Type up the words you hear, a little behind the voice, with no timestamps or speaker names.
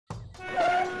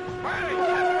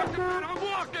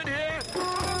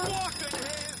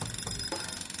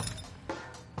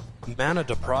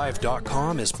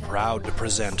ManaDeprived.com is proud to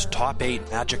present Top 8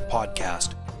 Magic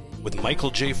Podcast with Michael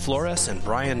J. Flores and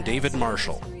Brian David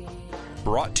Marshall.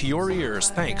 Brought to your ears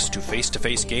thanks to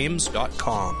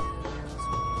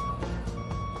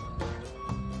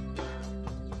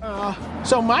FacetoFaceGames.com.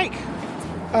 So Mike,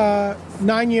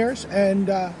 9 years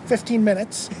and 15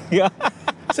 minutes Yeah.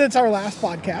 since our last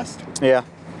podcast. Yeah.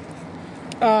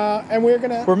 And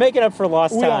we're making up for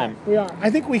lost time. We are. I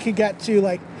think we could get to,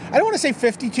 like, I don't want to say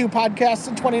 52 podcasts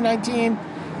in 2019,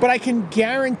 but I can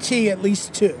guarantee at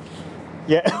least 2.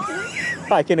 Yeah.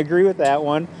 I can agree with that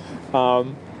one.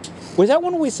 Was that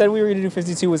one we said we were going to do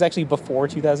 52 was actually before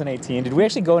 2018? Did we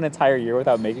actually go an entire year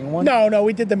without making one? No,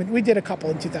 we did them. We did a couple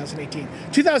in 2018.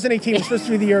 2018 was supposed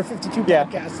to be the year of 52 Yeah.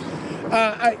 podcasts.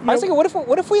 I was thinking,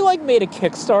 what if we like made a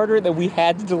Kickstarter that we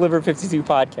had to deliver 52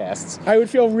 podcasts? I would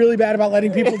feel really bad about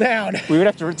letting people down. We would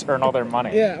have to return all their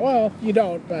money. Yeah, well, you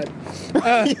don't, but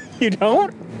You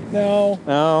don't? no.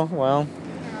 Oh, well.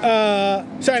 So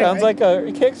anyway. Sounds like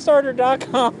a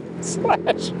Kickstarter.com/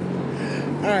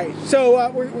 All right,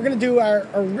 so we're going to do our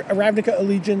Ravnica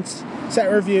Allegiance set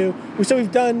review. So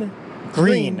we've done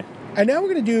Green. And now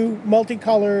we're going to do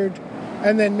multicolored,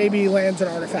 and then maybe lands and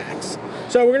artifacts.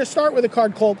 So we're going to start with a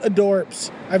card called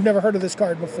Adorbs. I've never heard of this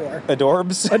card before.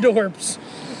 Adorbs? Adorbs.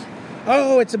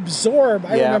 Oh, it's Absorb.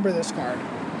 I remember this card.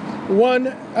 1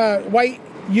 white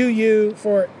UU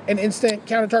for an instant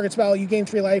counter target spell. You gain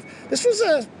 3 life. This was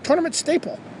a tournament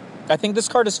staple. I think this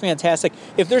card is fantastic.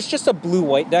 If there's just a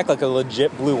blue-white deck, like a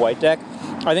legit blue-white deck,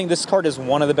 I think this card is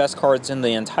one of the best cards in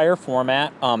the entire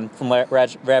format from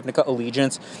Ravnica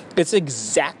Allegiance. It's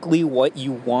exactly what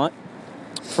you want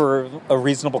for a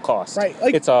reasonable cost. Right.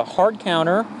 It's a hard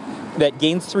counter that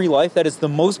gains 3 life. That is the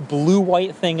most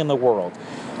blue-white thing in the world.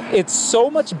 It's so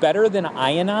much better than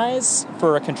Ionize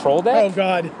for a control deck. Oh,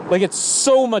 God. Like, it's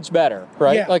so much better,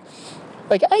 right? Yeah.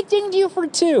 Like, I dinged you for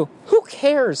 2. Who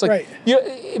cares? Like, Right.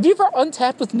 If you ever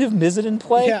untapped with Niv Mizzet in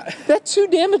play, that 2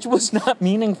 damage was not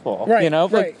meaningful. Right, You know?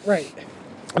 right.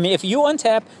 I mean, if you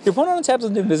untap, your opponent untaps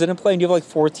with Niv Mizzet in play and you have like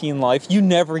 14 life, you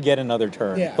never get another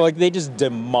turn. Yeah. Like, they just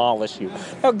demolish you.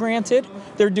 Now, granted,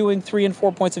 they're doing 3 and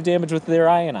 4 points of damage with their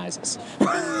Ionizes.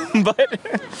 But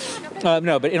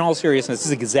in all seriousness, this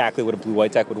is exactly what a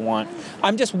blue-white deck would want.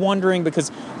 I'm just wondering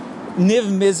because Niv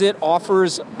Mizzet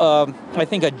offers, I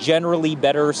think, a generally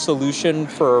better solution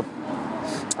for,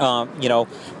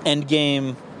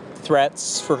 endgame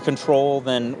threats for control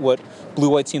than what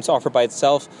blue-white seems to offer by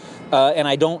itself. And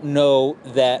I don't know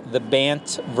that the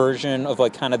Bant version of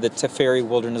like kind of the Teferi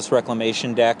Wilderness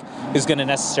Reclamation deck is going to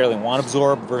necessarily want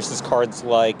Absorb versus cards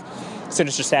like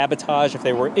Sinister Sabotage. If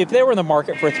they were in the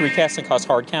market for a 3 casting cost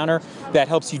hard counter, that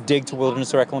helps you dig to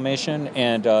Wilderness Reclamation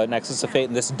and Nexus of Fate,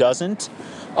 and this doesn't.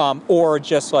 Or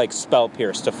just like Spell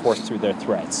Pierce to force through their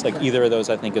threats. Like either of those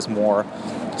I think is more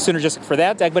synergistic for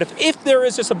that deck. But if there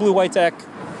is just a blue-white deck,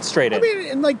 straight in. I mean,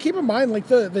 and like keep in mind, like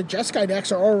the Jeskai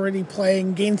decks are already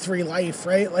playing gain 3 life,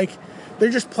 right? Like they're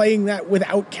just playing that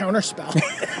without counterspell.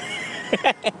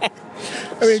 I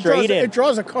mean, it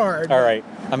draws a card. All right,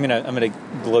 I'm gonna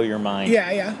blow your mind.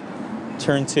 Yeah.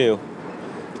 Turn 2,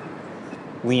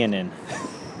 Leonin,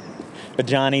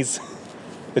 Bajani's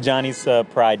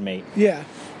Pride Mate. Yeah.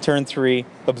 Turn 3,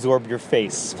 Absorb your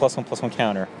face, +1/+1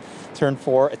 counter. Turn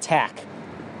 4, attack,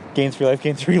 gain 3 life,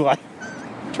 gain 3 life.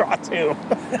 Draw 2.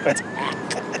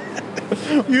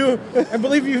 I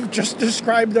believe you've just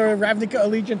described the Ravnica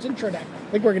Allegiance intro deck.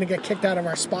 I think we're going to get kicked out of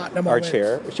our spot in a moment. Our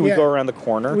chair. Should we go around the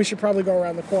corner? We should probably go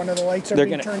around the corner. The lights are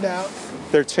being turned out.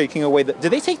 They're taking away do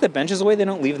they take the benches away? They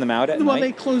don't leave them out at night? Well,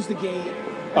 they close the gate.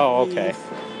 Oh, okay.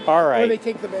 All right. Or they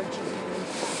take the benches.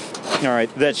 All right.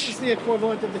 It's the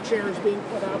equivalent of the chairs being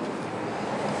put up.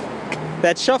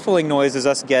 That shuffling noise is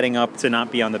us getting up to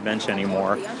not be on the bench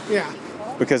anymore. Yeah.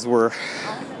 Because we're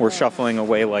shuffling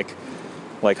away like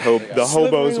the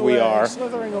hobos we are.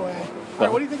 Slithering away. All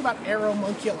right, what do you think about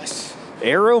Aeromunculus?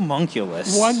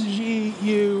 Aeromunculus. 1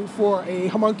 GU for a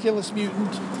homunculus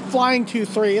mutant, flying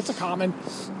 2/3. It's a common,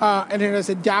 and it has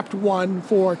adapt 1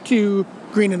 for 2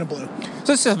 green and a blue.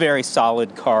 So this is a very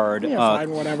solid card. Yeah,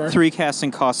 fine, whatever. 3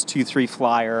 casting cost, 2/3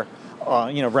 flyer.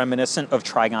 Reminiscent of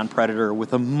Trigon Predator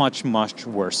with a much, much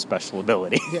worse special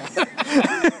ability. Yeah.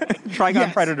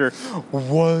 Trigon Predator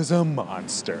was a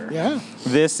monster. Yeah.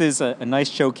 This is a nice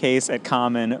showcase at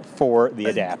common for the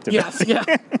adaptive. Yes, yeah.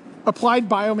 Applied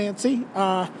Biomancy.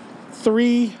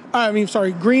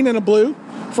 Green and a blue.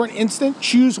 For an instant,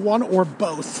 choose one or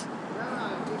both.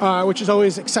 Which is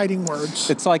always exciting words.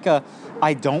 It's like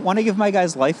I don't want to give my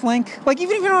guys lifelink. Like,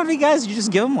 even if you don't have any guys, you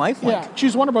just give them lifelink. Yeah,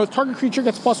 choose one or both. Target creature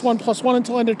gets +1/+1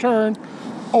 until end of turn.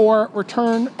 or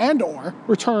return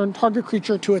target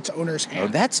creature to its owner's hand. Oh,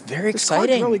 that's very This exciting.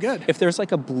 card's really good. If there's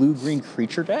like a blue-green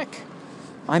creature deck,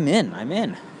 I'm in.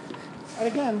 And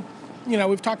again,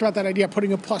 we've talked about that idea.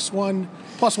 Putting a +1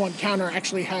 counter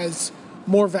actually has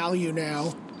more value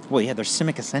now. Well, yeah, there's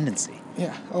Simic Ascendancy.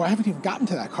 Yeah. Oh, I haven't even gotten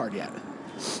to that card yet.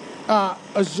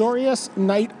 Azorius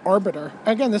Knight Arbiter.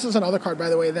 Again, this is another card, by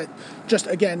the way, that just,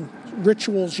 again,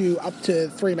 rituals you up to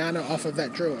 3 mana off of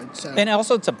that druid. So. And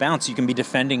also it's a bounce. You can be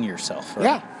defending yourself.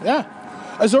 Right? Yeah.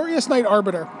 Azorius Knight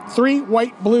Arbiter. 3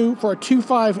 white-blue for a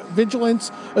 2/5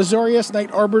 vigilance. Azorius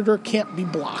Knight Arbiter can't be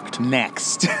blocked.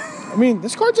 Next. I mean,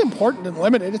 this card's important and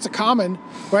limited. It's a common,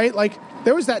 right? Like,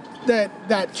 there was that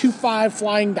 2/5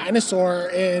 flying dinosaur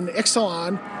in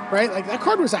Ixalan, right? Like, that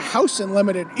card was a house in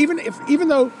limited. Even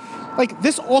though, like,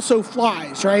 this also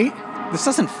flies, right? This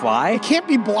doesn't fly. It can't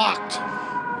be blocked.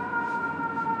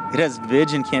 It has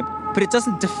Vig and can't, but it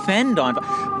doesn't defend on.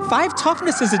 5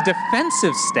 toughness is a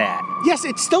defensive stat. Yes,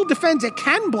 it still defends. It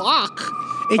can block.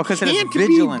 It Because it has can't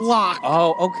vigilance. be blocked.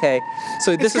 Oh, okay.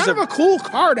 So this It's is kind of a cool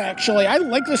card, actually. I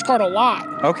like this card a lot.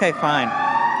 Okay, fine.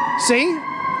 See?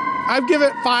 I'd give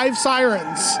it 5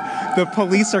 sirens. The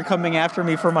police are coming after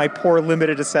me for my poor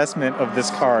limited assessment of this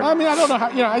card. I mean, I don't know how,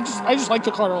 I just like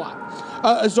the card a lot.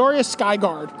 Azorius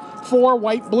Skyguard. 4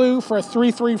 white-blue for a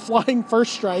 3/3 flying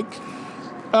first strike.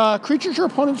 Creatures your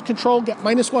opponents control get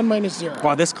 -1/-0.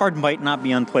 Wow, this card might not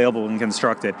be unplayable when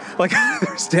constructed. Like,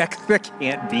 there's decks that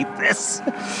can't beat this.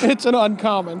 It's an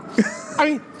uncommon. I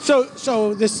mean,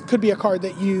 so this could be a card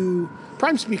that you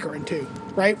Prime Speaker into,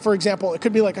 right? For example, it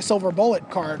could be like a Silver Bullet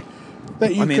card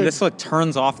that you could... this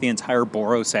turns off the entire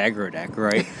Boros aggro deck,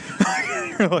 right?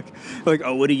 You're like,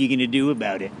 oh, what are you going to do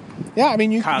about it? Yeah, I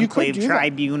mean, you could Conclave do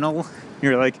Tribunal.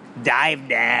 You're like, dive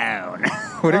down.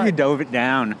 What if you dove it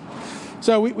down?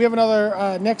 So we have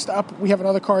another, next up, we have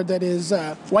another card that is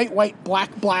white,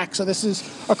 black. So this is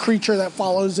a creature that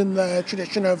follows in the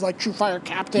tradition of like True Fire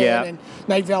Captain and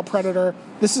Night Veil Predator.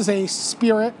 This is a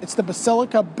spirit. It's the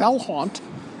Basilica Bellhaunt.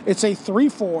 It's a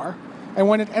 3/4. And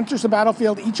when it enters the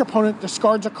battlefield, each opponent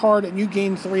discards a card and you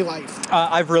gain 3 life.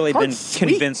 I've really been Sweet.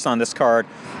 convinced on this card.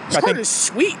 This card is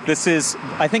sweet.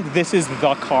 I think this is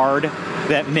the card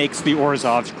that makes the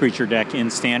Orzhov's creature deck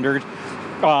in Standard.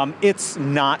 It's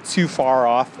not too far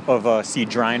off of a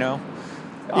Siege Rhino.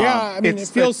 Yeah, I mean, it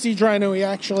feels Siege Rhino-y,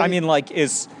 actually. I mean, like,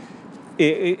 is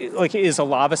a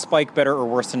Lava Spike better or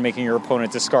worse than making your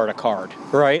opponent discard a card,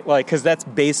 right? Like, because that's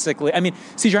basically, I mean,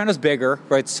 Siege Rhino's bigger,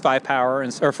 right? It's 4 power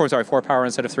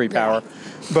instead of 3 power.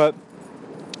 But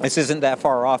this isn't that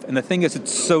far off. And the thing is,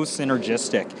 it's so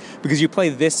synergistic because you play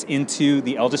this into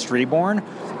the Eldest Reborn,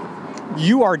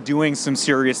 you are doing some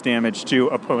serious damage to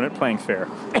opponent playing fair.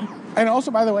 And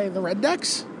also, by the way, the red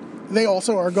decks, they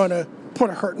also are going to put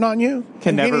a hurting on you.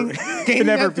 Can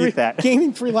never beat that.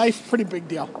 Gaining 3 life, pretty big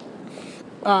deal.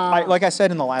 Like I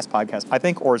said in the last podcast, I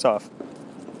think Orzhov,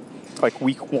 like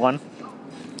week 1,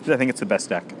 I think it's the best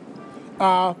deck.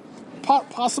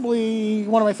 Possibly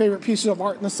one of my favorite pieces of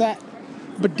art in the set,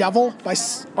 Bedevil,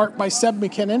 art by Seb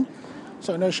McKinnon.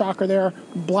 So no shocker there.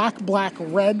 Black,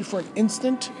 red for an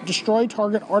instant. Destroy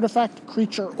target artifact,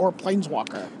 creature, or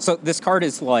planeswalker. So this card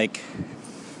is like,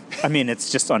 I mean,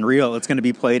 it's just unreal. It's going to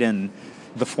be played in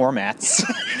the formats.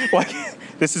 Like,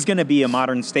 this is going to be a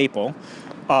modern staple,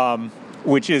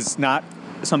 which is not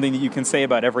something that you can say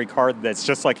about every card that's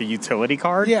just like a utility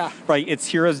card. Yeah. Right, it's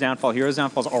Hero's Downfall. Hero's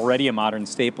Downfall is already a modern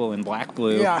staple in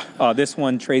black-blue. Yeah. This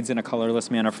one trades in a colorless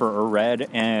mana for a red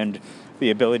and the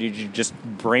ability to just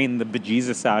brain the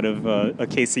bejesus out of a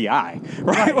KCI,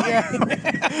 right?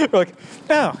 Yeah. Like,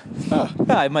 I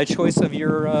have my choice of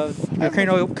your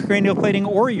cranial plating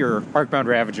or your Arcbound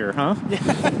Ravager, huh?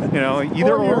 Yeah.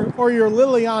 Either or your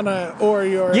Liliana or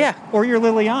your... Yeah, or your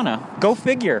Liliana. Go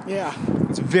figure. Yeah.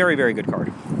 It's a very, very good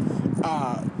card.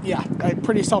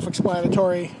 Pretty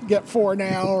self-explanatory. Get 4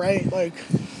 now, right? Like,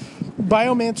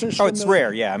 Biomancer's... Oh, it's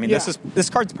rare, yeah. I mean, this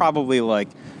card's probably like...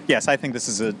 Yes, I think this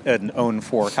is an own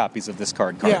 4 copies of this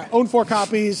card. Yeah, own 4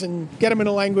 copies and get them in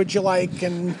a language you like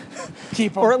and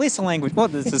keep them. Or at least a language... Well,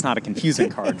 this is not a confusing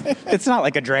card. It's not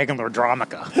like a Dragonlord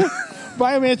Dramica.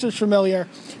 Biomancer's Familiar.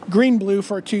 Green-blue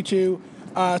for a 2/2.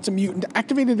 It's a mutant.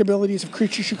 Activated abilities of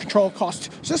creatures you control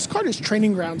cost... So this card is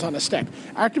Training Grounds on a stick.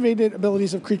 Activated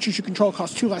abilities of creatures you control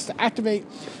cost 2 less to activate.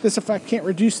 This effect can't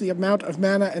reduce the amount of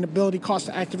mana and ability cost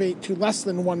to activate to less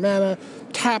than 1 mana.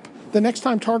 Tap. The next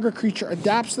time target creature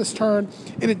adapts this turn,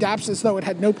 it adapts as though it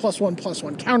had no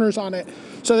 +1/+1 counters on it.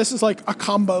 So this is like a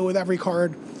combo with every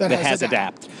card that has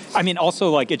adapt. I mean,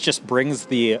 also, like, it just brings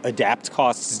the adapt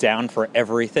costs down for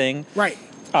everything. Right.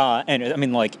 And I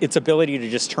mean, like, its ability to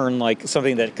just turn like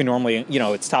something that can normally,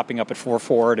 it's topping up at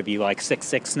 4/4 to be like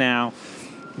 6/6 now.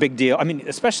 Big deal. I mean,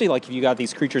 especially like if you got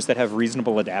these creatures that have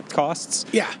reasonable adapt costs.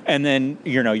 Yeah. And then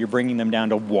you're bringing them down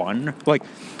to 1. Like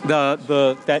that.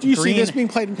 Do you green, see this being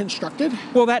played and constructed?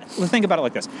 Well, think about it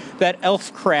like this: that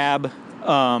elf crab.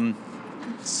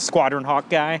 Squadron Hawk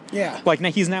guy. Yeah. Like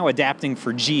now he's now adapting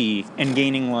for G and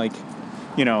gaining like,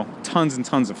 tons and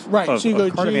tons of Right. So you go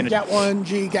card G, advantage. get 1,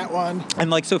 G, get 1. And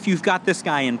like so if you've got this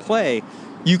guy in play,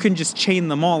 you can just chain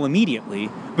them all immediately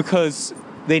because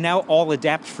they now all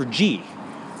adapt for G.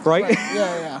 Right? Right.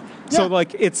 Yeah. So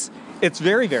like it's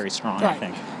very, very strong, Right. I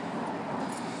think.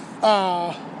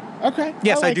 Okay.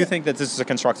 Yes, I do it. think that this is a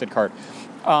constructed card.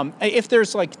 If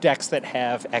there's like decks that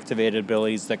have activated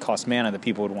abilities that cost mana that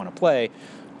people would want to play,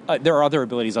 there are other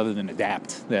abilities other than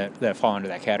adapt that fall into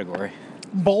that category.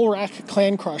 Bolrak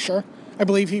Clan Crusher. I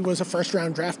believe he was a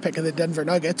first-round draft pick of the Denver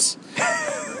Nuggets.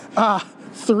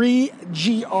 3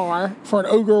 GR for an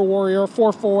Ogre Warrior,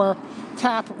 4/4.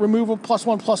 Tap, removal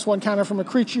 +1/+1 counter from a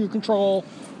creature you control.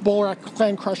 Bolrak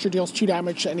Clan Crusher deals 2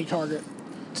 damage to any target.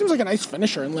 Seems like a nice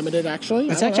finisher in limited, actually.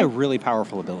 It's actually a really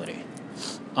powerful ability.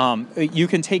 You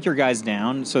can take your guys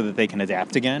down so that they can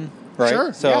adapt again, right?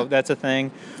 Sure, So yeah. that's a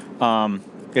thing. I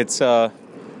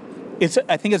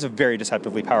think it's a very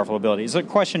deceptively powerful ability. So the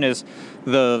question is,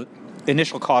 the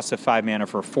initial cost of 5 mana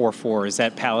for 4/4, is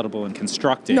that palatable and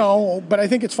constructed? No, but I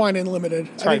think it's fine in limited.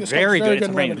 It's probably very good. It's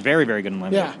in very, limited. very, very good in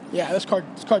limited. Yeah. This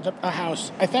card's a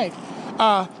house, I think.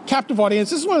 Captive Audience.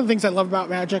 This is one of the things I love about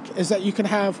Magic is that you can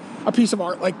have a piece of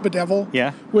art like Bedevil,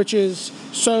 Yeah. which is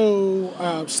so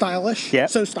stylish, Yeah.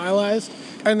 so stylized,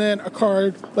 and then a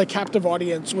card like Captive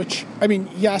Audience, which I mean,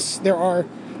 yes, there are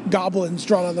goblins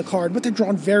drawn on the card, but they're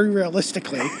drawn very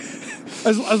realistically,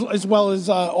 as well as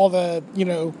all the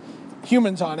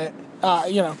humans on it.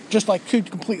 Just like 2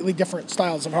 completely different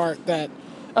styles of art that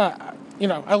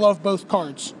I love both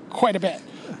cards quite a bit.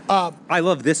 I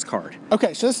love this card.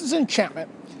 Okay, so this is enchantment.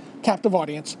 Captive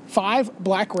Audience. 5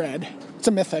 black-red. It's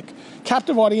a mythic.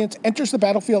 Captive Audience enters the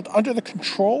battlefield under the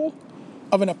control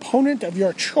of an opponent of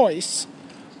your choice.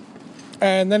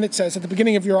 And then it says at the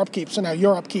beginning of your upkeep. So now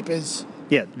your upkeep is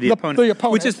The opponent,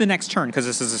 which is the next turn because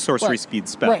this is a sorcery speed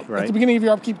spell, right? At the beginning of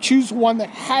your upkeep, choose one that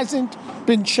hasn't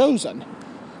been chosen.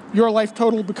 Your life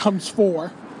total becomes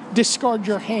 4. Discard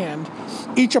your hand.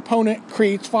 Each opponent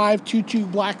creates 5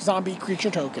 2/2 black zombie creature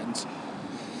tokens.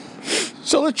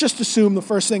 So let's just assume the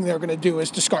first thing they're going to do is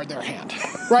discard their hand,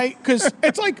 right? Because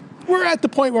it's like we're at the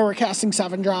point where we're casting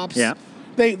 7 drops. Yeah.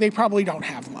 They probably don't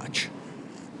have much.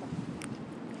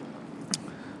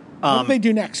 What do they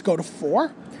do next? Go to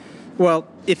 4? Well,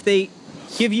 if they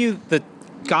give you the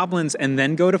goblins and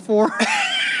then go to 4,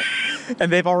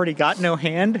 and they've already got no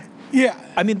hand, Yeah.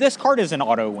 I mean, this card is an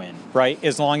auto win, right?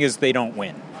 As long as they don't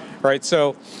win, right?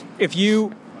 So if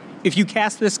you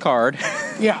cast this card,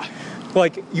 Yeah.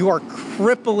 like you are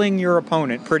crippling your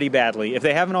opponent pretty badly. If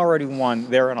they haven't already won,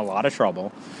 they're in a lot of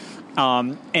trouble,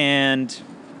 they're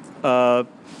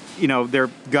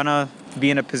gonna be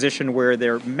in a position where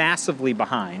they're massively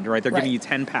behind, right? They're Right. giving you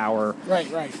 10 power, Right.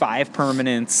 5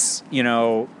 permanents,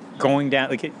 going down,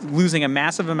 like losing a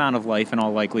massive amount of life in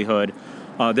all likelihood.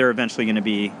 They're eventually going to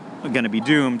be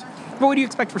doomed. But what do you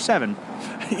expect for 7?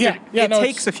 Yeah. It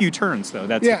takes a few turns, though.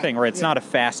 That's the thing, right? It's not a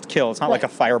fast kill. It's not like a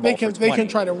fireball. They can for 20. they can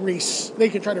try to race. They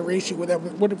can try to race you with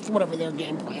whatever their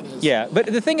game plan is. Yeah, but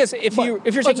the thing is, if you're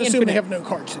let's taking assume they infinite, have no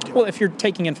cards to do. well, if you're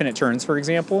taking infinite turns, for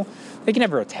example, they can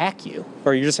never attack you,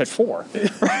 or you're just at 4.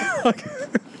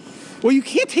 Well, you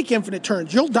can't take infinite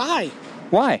turns. You'll die.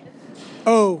 Why?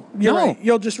 Oh, you're No. right.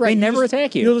 You'll just They never just-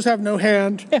 attack you. You'll just have no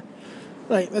hand. Yeah.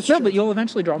 Right. That's No, true. but you'll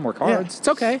eventually draw more cards. Yeah. It's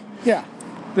okay. Yeah.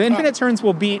 The infinite turns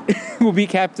will beat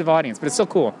Captive Audience, but it's still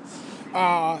cool.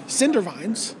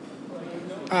 Cindervines.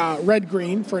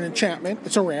 Red-green for an enchantment.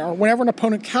 It's a rare. Whenever an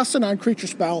opponent casts a non-creature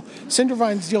spell,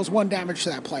 Cindervines deals 1 damage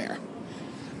to that player.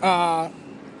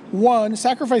 1.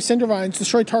 Sacrifice Cindervines.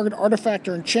 Destroy target artifact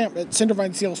or enchantment.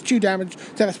 Cindervines deals 2 damage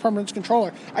to that permanent's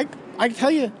controller. I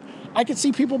tell you, I could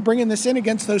see people bringing this in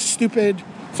against those stupid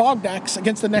fog decks,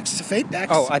 against the Nexus of Fate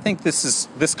decks. Oh, I think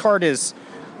this card is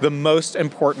the most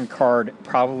important card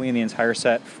probably in the entire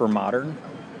set for Modern.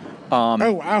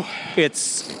 Oh, wow.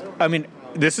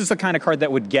 This is the kind of card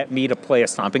that would get me to play a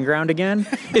Stomping Ground again.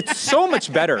 It's so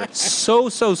much better. So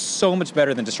much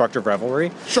better than Destructive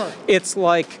Revelry. Sure. It's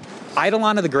like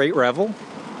Eidolon of the Great Revel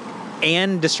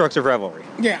and Destructive Revelry.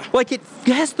 Yeah. Like it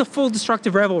has the full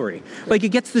Destructive Revelry. Like it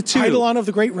gets the 2. Eidolon of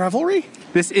the Great Revelry?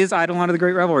 This is Eidolon of the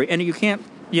Great Revelry. And you can't,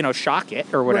 shock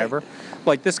it or whatever. Right.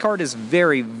 Like this card is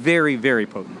very, very, very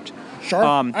potent. Sure.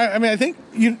 I mean, I think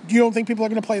you don't think people are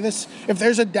going to play this if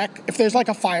there's a deck, if there's like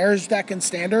a Fires deck in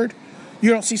Standard. You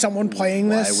don't see someone playing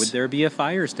this. Why would there be a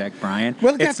Fires deck, Brian?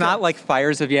 We'll it's not like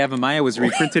Fires of Yavimaya was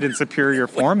reprinted in superior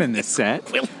form in this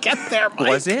set. We'll get there, Mike.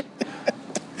 Was it?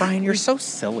 Brian, you're so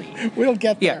silly. We'll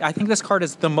get there. Yeah, I think this card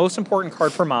is the most important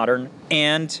card for Modern,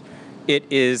 and it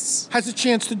is... has a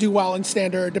chance to do well in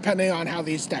Standard, depending on how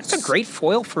these decks... It's a great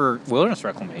foil for Wilderness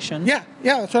Reclamation. Yeah,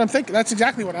 that's what I'm thinking. That's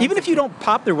exactly what I'm Even if you don't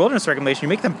pop their Wilderness Reclamation, you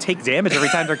make them take damage every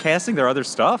time they're casting their other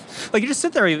stuff. Like, you just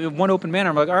sit there in one open mana,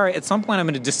 I'm like, all right, at some point I'm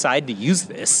going to decide to use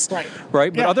this. Right.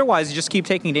 But Yeah. otherwise, you just keep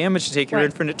taking damage to take your Right.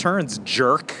 infinite turns,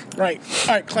 jerk. Right.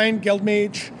 All right, Clan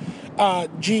Guildmage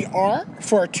GR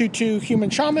for a 2/2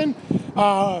 human shaman.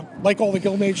 Like all the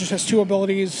Guild Mages, has 2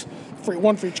 abilities,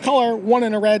 one for each color. 1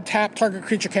 in a red, tap, target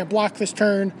creature can't block this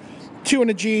turn. 2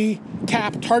 in a G,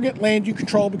 tap, target land you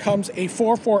control becomes a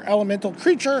 4/4 elemental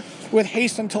creature with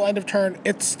haste until end of turn.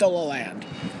 It's still a land.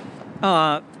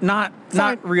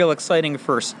 Not real exciting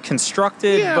for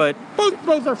constructed, Yeah, but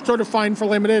both are sort of fine for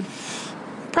limited.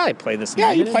 probably play this.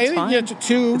 Yeah, you limited, play it's it. fine. Yeah, it's a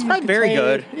 2. It's You probably can very play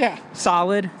good. it. Yeah.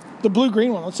 Solid. The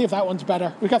blue-green one. Let's see if that one's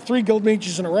better. We got 3 Guild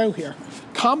Mages in a row here.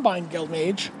 Combine Guild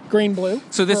Mage, green-blue.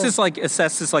 So this is like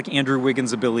assesses like Andrew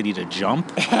Wiggins' ability to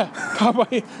jump.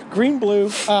 Combine green-blue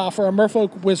for a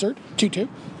Merfolk Wizard, 2/2.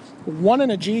 1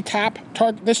 in a G, tap.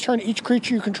 This turn, each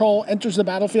creature you control enters the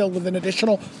battlefield with an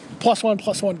additional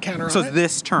 +1/+1 counter So on it.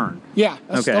 this turn. Yeah,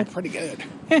 that's Okay. still pretty good.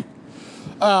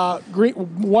 Green,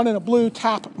 1 in a blue,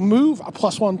 tap, move a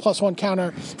 +1/+1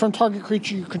 counter from target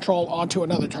creature you control onto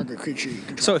another target creature you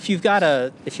control. So if you've got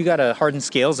a hardened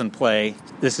scales in play,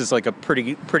 this is like a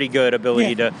pretty good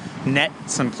ability to net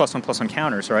some +1/+1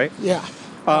 counters, right? Yeah.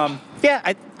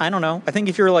 Yeah, I don't know. I think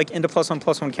if you're like into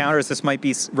 +1/+1 counters, this might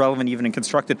be relevant even in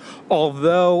constructed.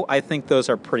 Although I think those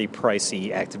are pretty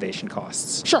pricey activation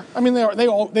costs. Sure. I mean, they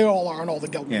all are on all the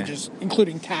Guild Yeah. Mages,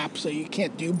 including tap, so you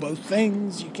can't do both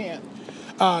things. You can't.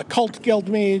 Cult Guild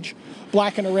Mage,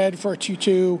 black and a red for a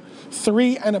 2/2.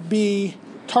 3 and a B.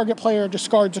 Target player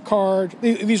discards a card.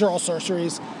 These are all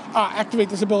sorceries. Activate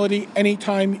this ability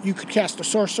anytime you could cast a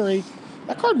sorcery.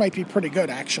 That card might be pretty good,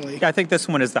 actually. I think this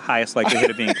one is the highest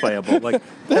likelihood of being playable. Like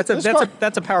that's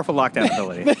a powerful lockdown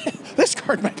ability. This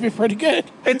card might be pretty good.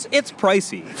 It's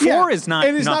pricey. 4 is not.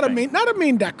 It is nothing. not a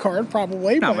main deck card,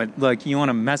 probably. No, but like you want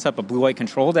to mess up a blue-white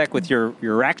control deck with your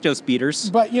Rakdos beaters.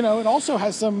 But it also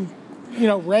has some,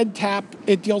 red tap.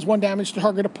 It deals 1 damage to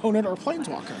target opponent or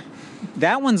planeswalker.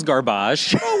 That one's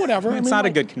garbage. Oh, whatever. It's not a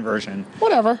good conversion.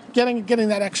 Whatever. Getting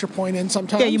that extra point in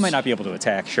sometimes. Yeah, you might not be able to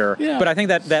attack, sure. Yeah. But I think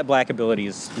that black ability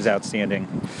is outstanding.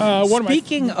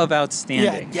 Speaking of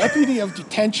outstanding. Yeah, Deputy of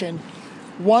Detention.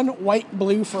 1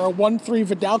 white-blue for a 1/3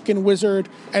 Vidalcan Wizard,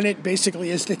 and it basically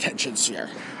is Detention Sphere.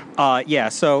 Yeah,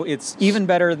 so it's even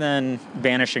better than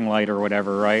Vanishing Light or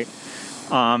whatever, right?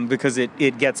 Because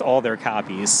it gets all their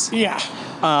copies. Yeah.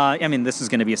 I mean, this is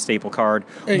going to be a staple card.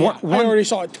 Yeah. I already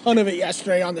saw a ton of it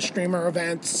yesterday on the streamer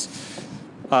events.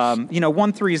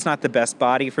 1/3 is not the best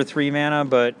body for 3 mana,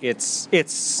 but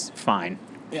it's fine.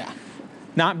 Yeah.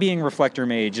 Not being Reflector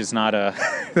Mage is not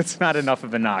that's not enough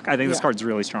of a knock. I think this card's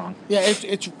really strong. Yeah,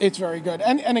 it's very good.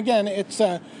 And again,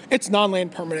 it's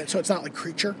non-land permanent, so it's not like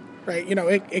creature, right?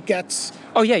 It gets.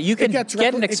 Oh yeah, you can gets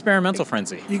get an Experimental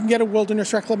Frenzy. You can get a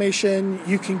Wilderness Reclamation.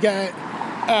 You can get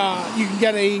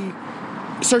a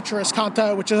Searcherous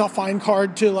Kanta, which is a fine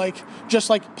card to just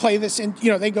play this in.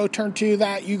 They go turn 2,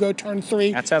 that you go turn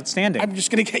 3. That's outstanding. I'm just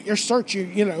gonna get your search.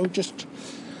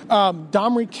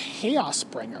 Domri Chaos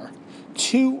Bringer,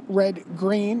 2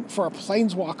 red-green for a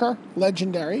Planeswalker,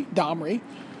 legendary Domri,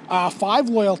 5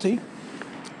 loyalty.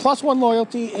 +1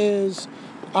 loyalty is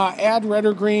add red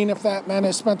or green if that mana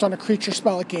is spent on a creature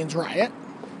spell. It gains Riot.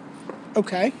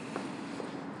 Okay.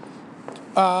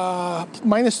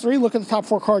 -3, look at the top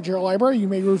 4 cards of your library. You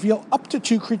may reveal up to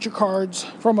 2 creature cards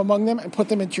from among them and put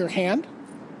them into your hand.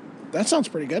 That sounds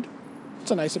pretty good.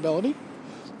 It's a nice ability.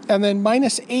 And then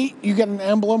 -8, you get an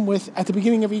emblem with, at the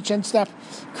beginning of each end step,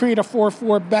 create a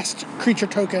 4/4 best creature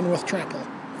token with trample.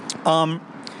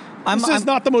 This is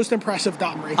not the most impressive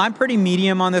Domri. I'm pretty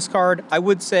medium on this card. I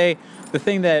would say the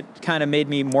thing that kind of made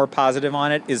me more positive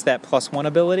on it is that +1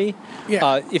 ability.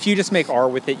 Yeah. If you just make R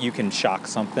with it, you can shock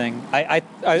something. I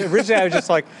originally I was just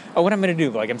like, oh, what am I going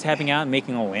to do? I'm tapping out and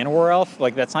making a Land War Elf?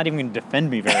 That's not even going to defend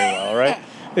me very well, right?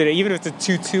 Even if it's a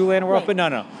 2/2 Land War Elf, but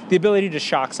no. The ability to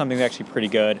shock something is actually pretty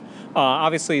good.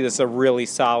 Obviously, this is a really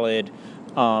solid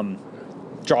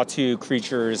draw 2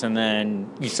 creatures, and then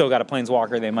you still got a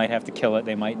Planeswalker. They might have to kill it.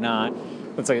 They might not.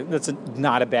 That's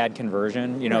not a bad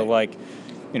conversion.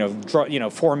 draw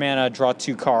 4 mana, draw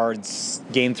 2 cards,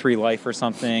 gain 3 life or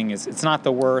something. It's not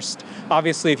the worst.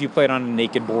 Obviously, if you play it on a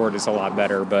naked board, it's a lot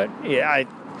better. But yeah,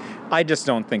 I just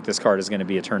don't think this card is going to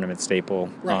be a tournament staple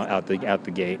out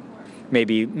the gate.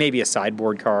 Maybe a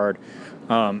sideboard card.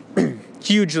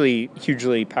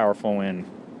 Hugely powerful in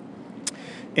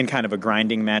kind of a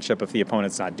grinding matchup if the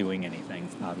opponent's not doing anything,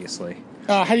 obviously.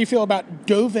 How do you feel about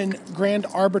Dovin Grand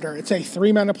Arbiter? It's a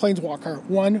 3-mana Planeswalker,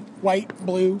 1 white,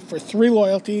 blue for 3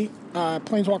 loyalty.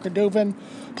 Planeswalker Dovin,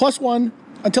 +1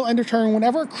 until end of turn.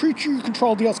 Whenever a creature you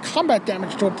control deals combat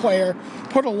damage to a player,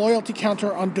 put a loyalty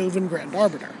counter on Dovin Grand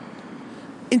Arbiter.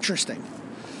 Interesting.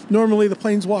 Normally the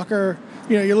Planeswalker,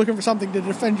 you're looking for something to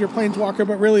defend your Planeswalker,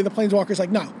 but really the Planeswalker's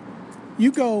like, no,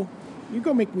 you go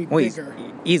make me bigger.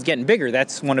 He's getting bigger.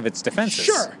 That's one of its defenses.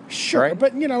 Sure. Right?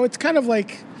 But, it's kind of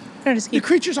like the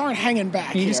creatures aren't hanging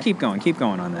back. You just keep going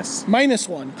on this.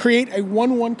 -1. Create a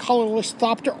 1/1 colorless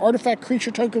Thopter artifact creature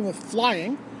token with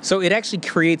flying. So it actually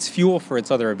creates fuel for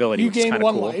its other ability, which is kind of cool.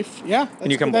 You gain 1 life. Yeah.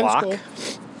 And you can block. Cool.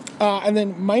 And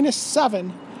then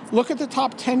 -7. Look at the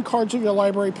top 10 cards of your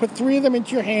library, put 3 of them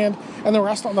into your hand, and the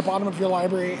rest on the bottom of your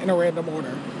library in a random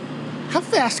order. How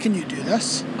fast can you do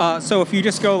this? So if you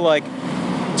just go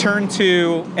turn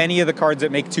to any of the cards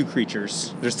that make 2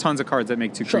 creatures. There's tons of cards that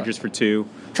make 2 creatures for 2.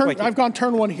 I've gone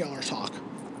turn 1 Healer's Hawk.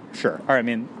 Sure. All right. I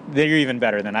mean, you're even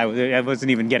better than I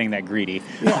wasn't even getting that greedy.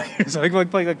 Yeah. It's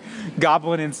like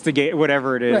Goblin Instigate,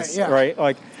 whatever it is.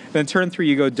 Right. Then turn 3,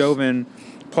 you go Dovin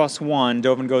 +1.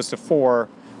 Dovin goes to 4.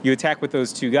 You attack with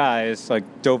those 2 guys.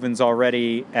 Dovin's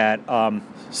already at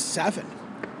 7.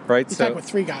 Right. You attack with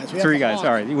 3 guys. 3 guys.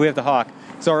 All right. We have the Hawk.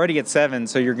 It's already at 7,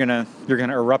 so you're gonna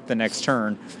erupt the next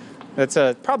turn. That's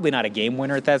probably not a game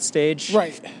winner at that stage.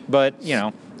 Right. But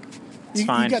it's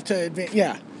fine. You get to advance.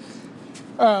 Yeah.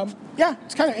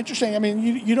 It's kind of interesting. I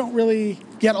mean, you don't really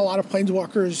get a lot of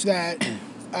Planeswalkers that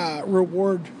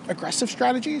reward aggressive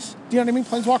strategies. Do you know what I mean?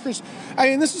 Planeswalkers.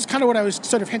 This is kind of what I was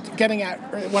sort of getting at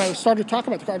when I started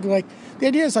talking about the card. The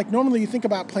idea is normally you think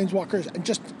about Planeswalkers and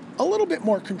just a little bit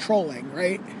more controlling,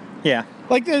 right? Yeah.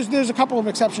 There's a couple of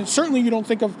exceptions. Certainly you don't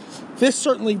think of this.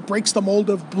 Certainly breaks the mold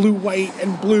of blue, white,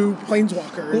 and blue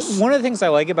Planeswalkers. One of the things I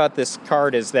like about this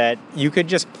card is that you could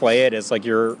just play it as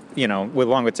along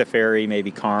with Teferi, maybe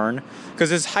Karn,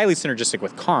 because it's highly synergistic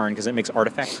with Karn because it makes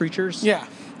artifact creatures. Yeah.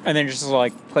 And then just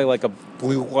play a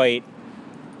blue-white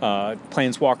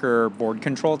Planeswalker board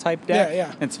control type deck.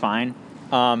 Yeah. It's fine.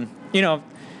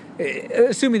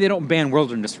 Assuming they don't ban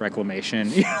Wilderness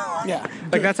Reclamation. Yeah.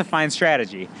 That's a fine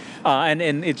strategy. And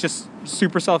it's just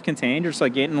super self-contained. You're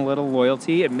just getting a little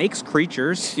loyalty. It makes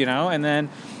creatures, and then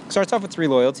starts off with 3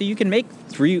 loyalty. You can make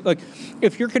 3,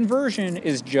 if your conversion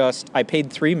is just, I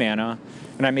paid 3 mana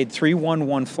and I made 3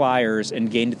 1/1 flyers and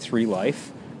gained 3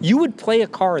 life, you would play a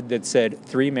card that said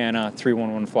 3 mana, 3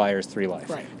 1/1 flyers, 3 life.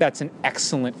 Right. That's an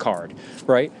excellent card,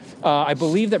 right? I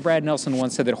believe that Brad Nelson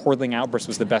once said that Hordling Outburst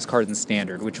was the best card in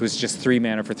Standard, which was just 3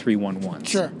 mana for 3 1/1s.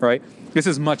 Sure. Right? This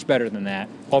is much better than that,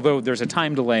 although there's a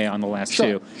time delay on the last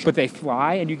 2. But they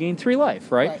fly and you gain 3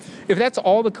 life, right? If that's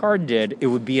all the card did, it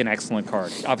would be an excellent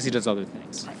card. It obviously does other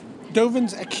things.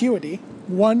 Dovin's Acuity,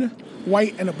 1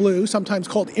 white and a blue, sometimes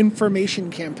called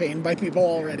Information Campaign by people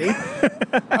already.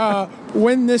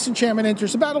 When this enchantment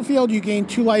enters the battlefield, you gain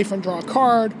 2 life and draw a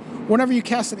card. Whenever you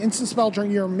cast an instant spell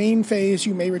during your main phase,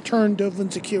 you may return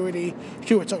Dovin's Acuity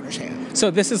to its owner's hand.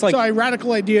 So this is So a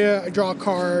radical idea, I draw a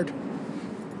card,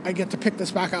 I get to pick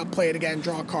this back up, play it again,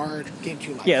 draw a card, gain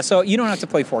 2 life. Yeah, so you don't have to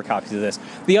play 4 copies of this.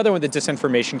 The other one, the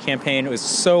Disinformation Campaign, was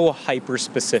so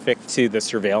hyper-specific to the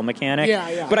Surveil mechanic.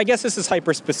 Yeah. But I guess this is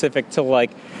hyper-specific to,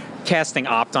 casting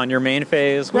Opt on your main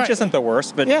phase, which isn't the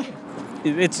worst, but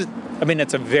it's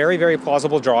a very, very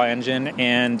plausible draw engine,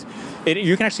 and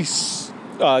you can actually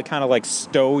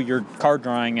stow your card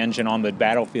drawing engine on the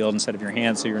battlefield instead of your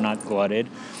hand, so you're not glutted.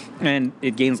 And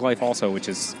it gains life also, which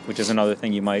is another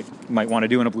thing you might want to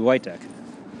do in a blue-white deck.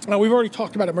 We've already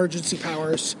talked about emergency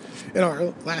powers in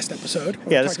our last episode.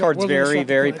 Yeah, this card's very,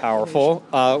 very powerful.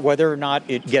 Whether or not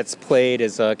it gets played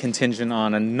is contingent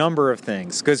on a number of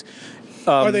things. Because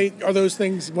are those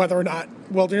things whether or not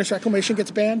Wilderness Reclamation gets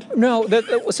banned? No.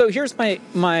 So here's my.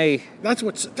 That's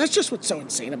just what's so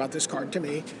insane about this card to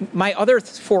me. My other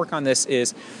fork on this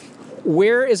is,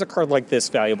 where is a card like this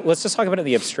valuable? Let's just talk about it in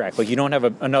the abstract. You don't have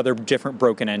another different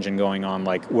broken engine going on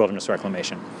like Wilderness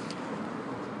Reclamation.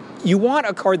 you want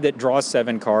a card that draws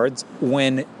 7 cards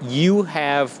when you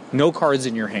have no cards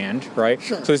in your hand, right?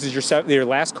 Sure. So this is your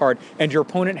last card, and your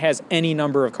opponent has any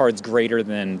number of cards greater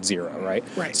than 0, right?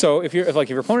 Right. So if your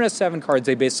opponent has 7 cards,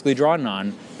 they basically draw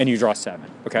none, and you draw 7.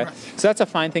 Okay. Right. So that's a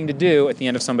fine thing to do at the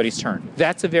end of somebody's turn.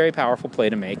 That's a very powerful play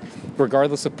to make,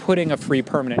 regardless of putting a free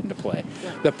permanent into play.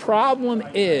 The problem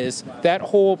is that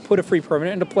whole put a free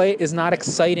permanent into play is not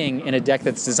exciting in a deck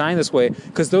that's designed this way,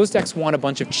 because those decks want a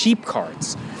bunch of cheap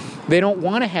cards. They don't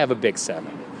want to have a big 7.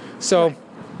 So,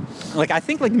 I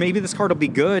think maybe this card will be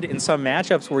good in some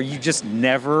matchups where you just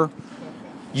never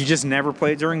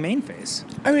play it during main phase.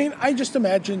 I mean, I just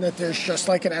imagine that there's just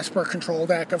like an Esper control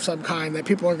deck of some kind that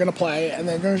people are going to play, and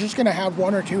then they're just going to have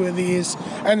 1 or 2 of these,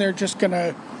 and they're just going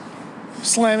to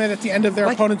slam it at the end of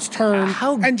their opponent's turn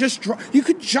and just draw. You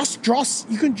can just draw.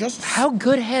 How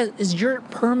good does your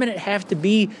permanent have to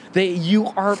be that you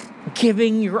are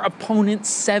giving your opponent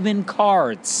 7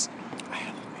 cards?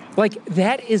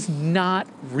 That is not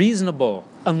reasonable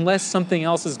unless something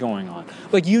else is going on.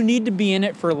 You need to be in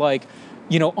it for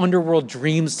Underworld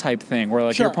Dreams type thing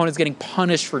where Sure. your opponent's getting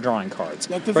punished for drawing cards.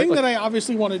 The thing that I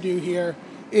obviously want to do here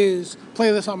is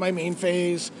play this on my main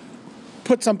phase,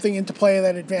 put something into play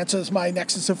that advances my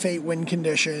Nexus of Fate win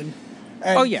condition.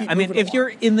 And Oh yeah, I mean, if you're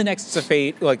in the Nexus of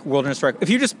Fate, if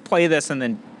you just play this and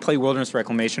then play Wilderness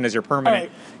Reclamation as your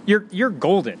permanent, you're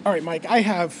golden. All right, Mike, I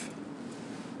have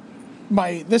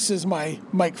this is my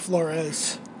Mike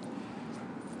Flores,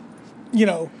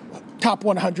 top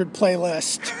 100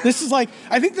 playlist. This is I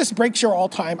think this breaks your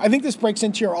all-time. I think this breaks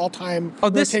into your all-time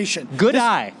rotation. Good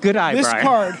eye, This Brian.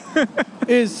 card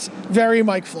is very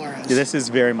Mike Flores. This is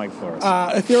very Mike Flores.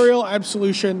 Ethereal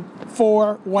Absolution,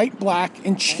 4, white-black,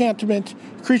 enchantment.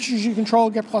 Creatures you control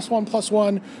get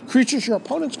 +1/+1. Creatures your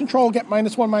opponents control get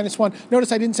 -1/-1.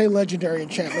 Notice I didn't say legendary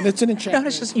enchantment. It's an enchantment. No,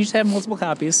 it's just you just have multiple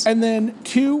copies. And then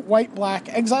 2, white-black,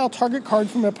 exile target card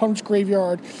from an opponent's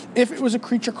graveyard. If it was a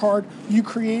creature card, you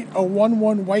create a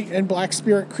 1/1 white and black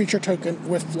spirit creature token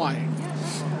with flying.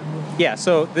 Yeah,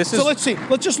 so this is... So let's see.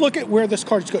 Let's just look at where this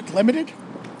card's good. Limited?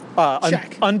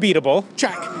 Check. Unbeatable.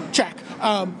 Check.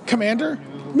 Commander?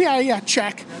 Yeah,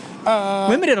 check.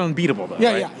 Limited unbeatable, though,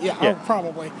 Yeah, right? yeah. Oh,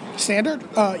 probably. Standard?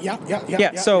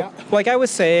 Yeah. So, like I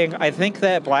was saying, I think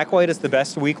that Black-White is the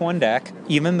best Week 1 deck,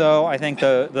 even though I think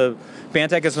the Bant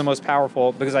deck is the most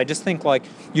powerful, because I just think,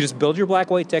 you just build your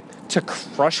Black-White deck to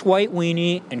crush White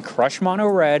Weenie and crush Mono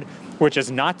Red, which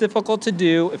is not difficult to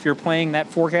do if you're playing that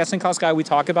forecasting cost guy we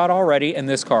talked about already in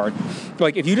this card.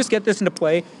 If you just get this into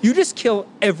play, you just kill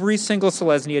every single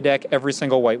Selesnya deck, every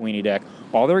single White Weenie deck.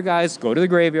 All their guys go to the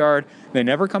graveyard. They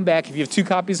never come back. If you have 2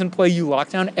 copies in play, you lock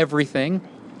down everything.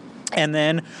 And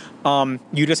then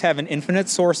you just have an infinite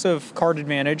source of card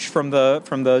advantage from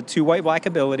the 2 white-black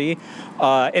ability.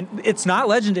 And it's not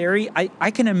legendary.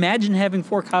 I can imagine having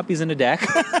 4 copies in a deck.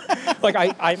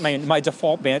 My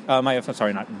default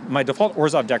my default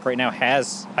Orzhov deck right now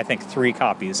has, I think, 3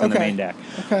 copies in the main deck.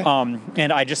 Okay.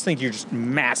 And I just think you're just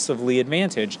massively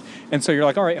advantaged. And so you're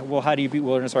like, all right, well, how do you beat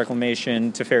Wilderness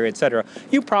Reclamation, Teferi, etc.?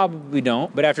 You probably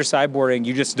don't, but after sideboarding,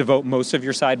 you just devote most of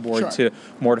your sideboard to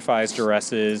Mortifies,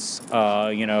 Duresses,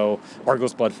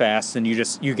 Argos Bloodfast, and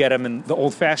you get them in the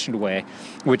old-fashioned way,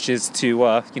 which is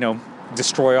to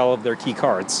destroy all of their key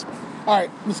cards. All right,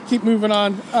 let's keep moving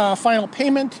on. Final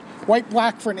payment,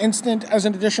 white-black for an instant as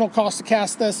an additional cost to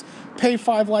cast this. Pay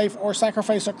 5 life or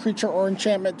sacrifice a creature or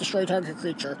enchantment, destroy target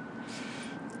creature.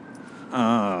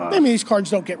 I mean, these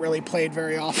cards don't get really played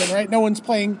very often, right? No one's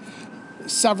playing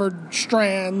Severed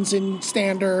Strands in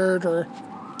Standard or...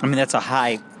 I mean, that's a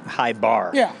high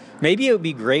bar. Yeah. Maybe it would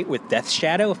be great with Death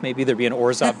Shadow, if maybe there'd be an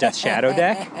Orzhov Death Shadow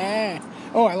deck.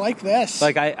 Oh, I like this.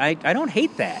 I don't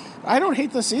hate that. I don't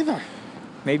hate this either.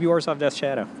 Maybe Orzhov Death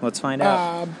Shadow. Let's find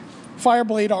out.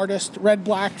 Fireblade Artist,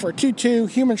 red-black for 2/2,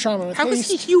 human shaman with How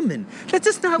haste. is he human? That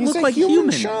does not look like human.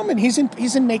 Shaman. He's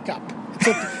in makeup.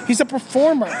 He's a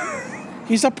performer.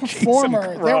 He's a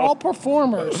performer. They're all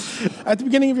performers. At the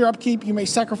beginning of your upkeep, you may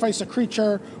sacrifice a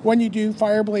creature. When you do,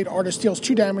 Fireblade Artist deals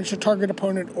 2 damage to target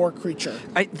opponent or creature.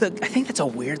 I think that's a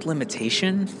weird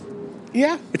limitation.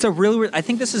 Yeah. It's a really weird... I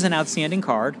think this is an outstanding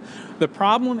card. The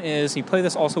problem is you play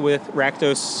this also with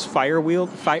Rakdos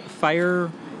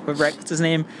what's his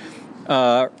name?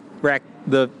 The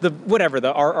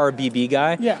RRBB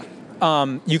guy. Yeah.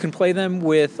 You can play them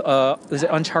with, is it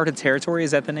Uncharted Territory?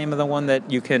 Is that the name of the one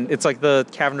that you can, it's like the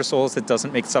Cavern of Souls that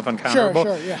doesn't make stuff uncounterable.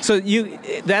 Sure, yeah. So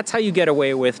that's how you get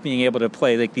away with being able to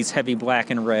play like these heavy black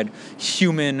and red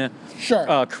human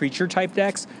creature type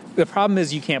decks. The problem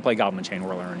is you can't play Goblin Chain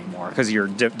Whirler anymore because you're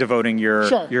devoting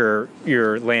your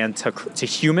land to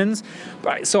humans.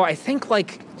 So I think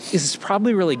like this is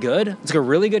probably really good. It's a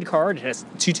really good card. It has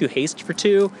 2/2 haste for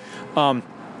 2,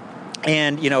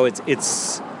 and you know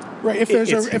it's right.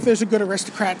 If there's a good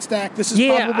aristocrat stack, this is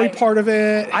probably part of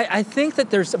it. I think that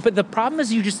but the problem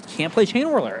is you just can't play Chain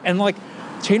Whirler, and like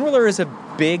Chain Whirler is a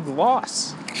big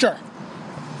loss. Sure.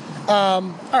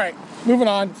 All right. Moving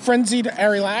on, Frenzied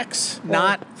Arilax.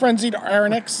 Frenzied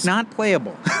Aronix. Not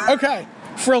playable. Okay.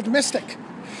 Frilled Mystic.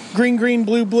 Green,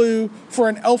 blue for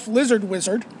an elf lizard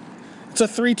wizard. It's a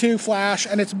 3/2 flash,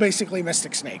 and it's basically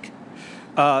Mystic Snake.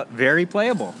 Very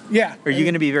playable. Yeah. Are you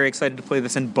going to be very excited to play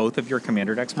this in both of your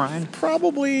commander decks, Brian?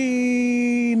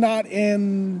 Probably not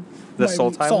in the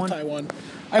Sultai one.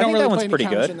 I don't really play any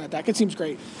counters in that deck. It seems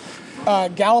great.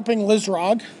 Galloping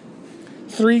Lizrog.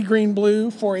 3 green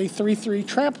for a 3/3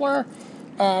 trampler.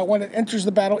 When it enters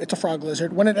the battle, it's a frog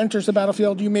lizard. When it enters the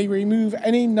battlefield, you may remove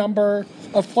any number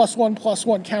of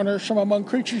 +1/+1 counters from among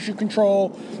creatures you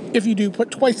control. If you do,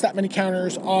 put twice that many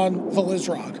counters on the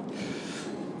Lizrog.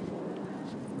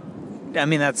 I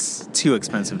mean, that's too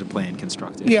expensive to play in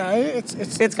Constructed. Yeah,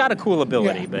 it's got a cool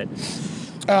ability, but...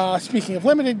 speaking of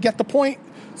limited, get the point.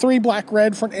 3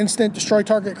 black-red for an instant. Destroy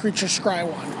target creature, scry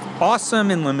 1. Awesome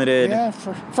in limited. Yeah,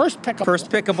 first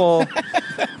pickable.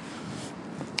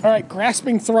 All right,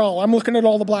 Grasping Thrall. I'm looking at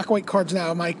all the black-white cards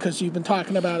now, Mike, because you've been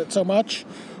talking about it so much.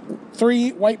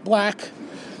 3 white-black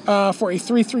for a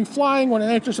 3/3 flying. When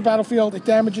it enters the battlefield, it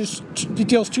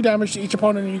deals 2 damage to each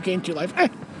opponent, and you gain 2 life.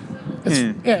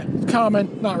 It's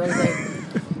common, not really great.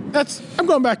 I'm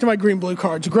going back to my green-blue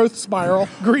cards. Growth Spiral,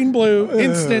 green-blue,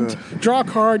 instant, draw a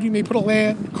card. You may put a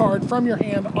land card from your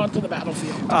hand onto the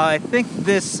battlefield. I think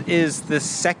this is the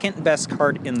second best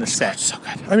card in the set. So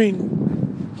good. I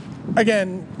mean,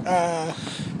 again,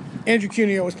 Andrew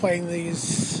Cuneo was playing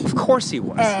these. Of course he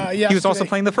was. He was also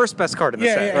playing the first best card in the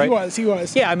set, right? He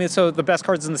was. Yeah, I mean, so the best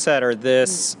cards in the set are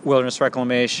this, Wilderness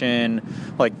Reclamation,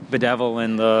 like Bedevil,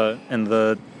 and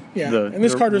the and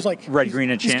this card was like red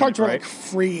green enchantment. These cards were like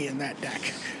free in that deck.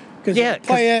 Because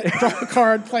play it, draw a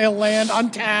card, play a land,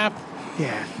 untap.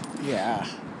 Yeah.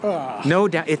 No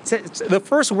doubt. It's the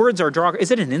first words are draw.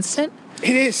 Is it an instant?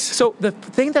 It is. So the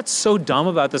thing that's so dumb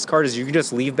about this card is you can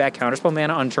just leave back counterspell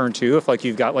mana on turn 2 if like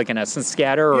you've got like an Essence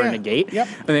Scatter or a Negate, and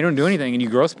they don't do anything, and you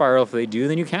Growth Spiral. If they do,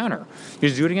 then you counter. You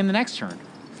just do it again the next turn.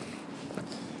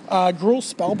 Gruul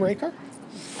Spellbreaker.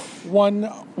 1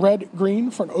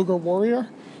 red-green for an Ogre Warrior.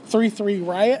 3/3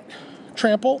 Riot.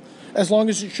 Trample. As long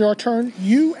as it's your turn,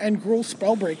 you and Gruul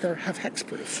Spellbreaker have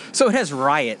hexproof. So it has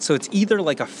Riot, so it's either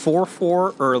like a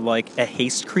 4/4 or like a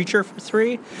haste creature for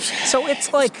 3. So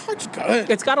it's like good.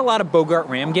 It's got a lot of Bogart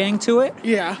Ram Gang to it.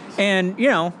 Yeah. And you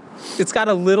know, it's got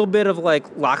a little bit of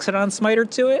like Loxodon Smiter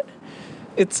to it.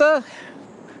 It's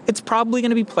probably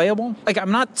going to be playable. Like,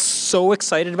 I'm not so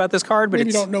excited about this card, but maybe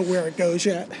you don't know where it goes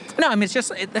yet. No, I mean, it's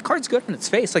just the card's good in its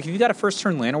face. Like, if you got a first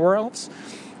turn Llanowar Elves,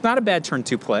 not a bad turn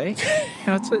 2 play. You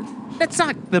know, it's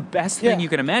not the best thing you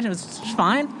can imagine. It's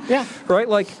fine. Yeah. Right?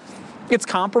 Like, it's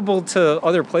comparable to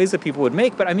other plays that people would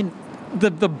make, but I mean,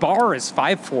 the bar is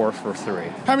 5/4 for 3.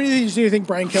 How many of these do you think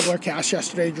Brian Kibler cast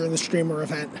yesterday during the streamer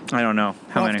event? I don't know.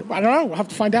 How many? I don't know. We'll have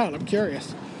to find out. I'm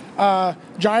curious.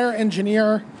 Gyre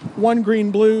Engineer, 1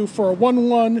 green-blue for a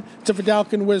 1/1. It's a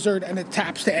Vidalcan Wizard, and it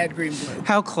taps to add green-blue.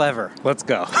 How clever. Let's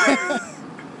go.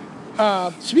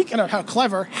 Speaking of how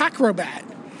clever, Hackrobat.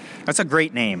 That's a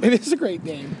great name. It is a great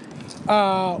name.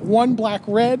 1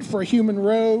 black-red for a human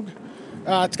rogue.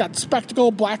 It's got Spectacle,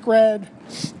 black-red.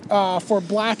 For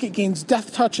black, it gains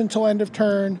Death Touch until end of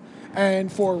turn.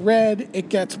 And for red, it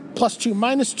gets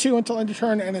 +2/-2 until end of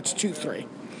turn, and it's 2/3.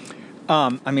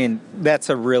 I mean, that's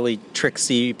a really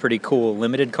tricksy, pretty cool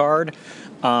limited card.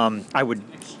 I would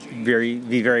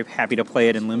be very happy to play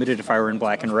it in limited if I were in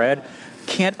black and red.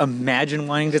 Can't imagine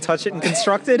wanting to touch it in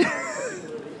Constructed.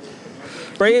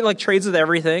 Right? It, like, trades with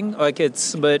everything. Like,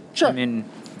 but, sure. I mean,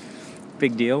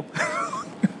 big deal.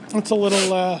 It's a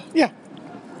little,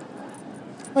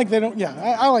 Like, they don't,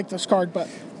 I like this card, but...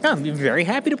 Yeah, I'm very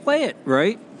happy to play it,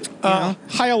 right?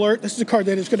 High Alert. This is a card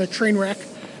that is going to train wreck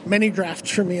many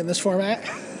drafts for me in this format.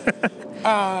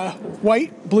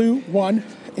 White, blue, 1,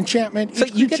 enchantment. So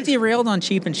you get derailed on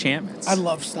cheap enchantments. I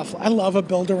love stuff. I love a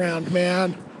build around,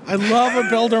 man. I love a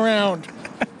build around.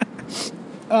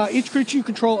 Each creature you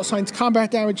control assigns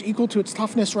combat damage equal to its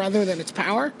toughness rather than its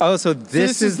power. Oh, so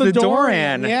this is the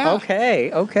Doran. Yeah.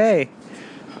 Okay.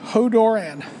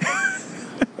 Hodoran.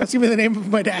 That's even the name of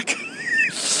my deck.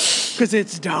 Because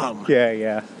it's dumb.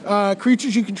 Yeah.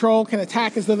 Creatures you control can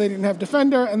attack as though they didn't have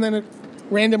defender, and then it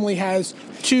randomly has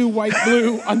 2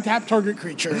 white-blue untapped target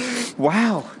creature.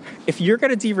 Wow. If you're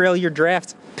going to derail your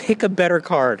draft, pick a better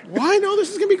card. Why? No,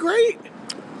 this is going to be great.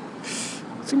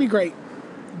 It's going to be great.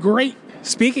 Great.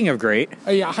 Speaking of great.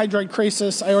 Yeah, Hydroid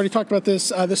Krasis. I already talked about this.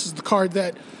 This is the card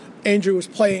that Andrew was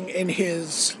playing in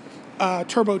his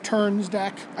Turbo Turns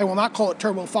deck. I will not call it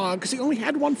Turbo Fog because he only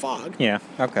had 1 Fog. Yeah,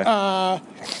 okay.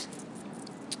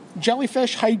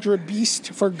 Jellyfish Hydra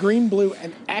Beast for green, blue,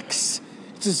 and X.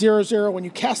 It's a 0/0. When you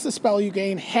cast the spell, you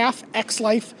gain half X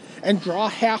life and draw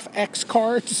half X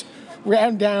cards.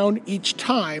 Round down each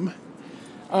time.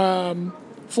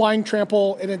 Flying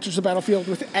Trample, it enters the battlefield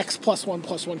with X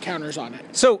 +1/+1 counters on it.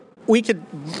 So we could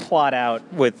plot out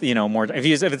with, more. If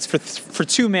it's for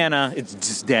 2 mana, it's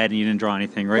just dead and you didn't draw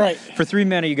anything, right? Right. For 3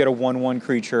 mana, you get a 1/1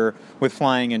 creature with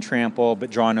flying and trample, but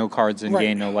draw no cards and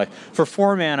gain no life. For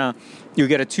 4 mana, you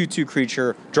get a 2/2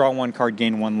 creature, draw 1 card,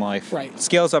 gain 1 life. Right.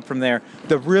 Scales up from there.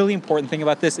 The really important thing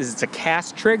about this is it's a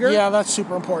cast trigger. Yeah, that's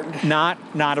super important. Not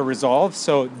a resolve,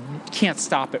 so you can't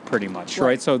stop it pretty much,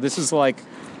 right? So this is like,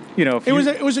 if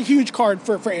it was a huge card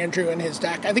for Andrew in his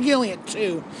deck. I think he only had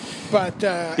 2, but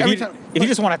if you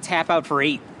just want to tap out for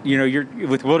 8, you're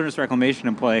with Wilderness Reclamation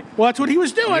in play. Well, that's what he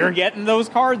was doing. You're getting those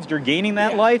cards. You're gaining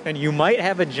that life, and you might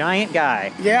have a giant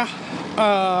guy.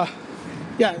 Yeah,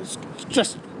 It's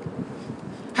just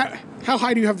how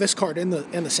high do you have this card in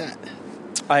the set?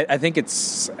 I think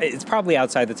it's probably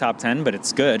outside the top 10, but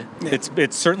it's good. Yeah.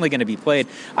 It's certainly going to be played.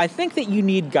 I think that you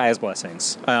need Gaia's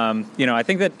Blessings. I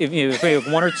think that if you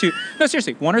have 1 or 2, no,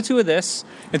 seriously, 1 or 2 of this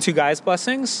and 2 Gaia's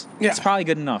Blessings, it's probably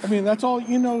good enough. I mean, that's all.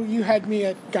 You had me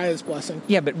at Gaia's Blessing.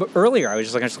 Yeah, but earlier I was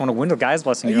just like, I just want to win the Gaia's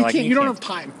Blessing. You can't. You don't have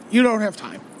time. You don't have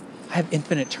time. I have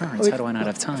infinite turns. How do I not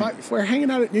have time? If we're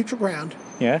hanging out at Neutral Ground,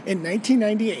 yeah, in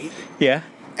 1998, yeah,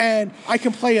 and I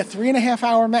can play a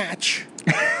 3.5-hour match.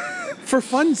 For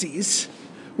funsies,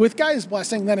 with Gaia's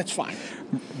Blessing, then it's fine.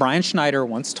 Brian Schneider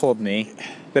once told me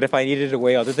that if I needed a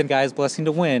way other than Gaia's Blessing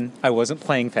to win, I wasn't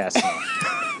playing fast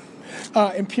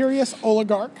enough. Imperious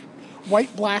Oligarch,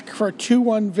 white-black for a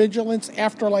 2/1 Vigilance,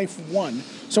 Afterlife 1.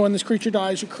 So when this creature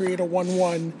dies, you create a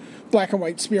 1/1 black and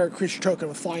white spirit creature token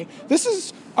with flying. This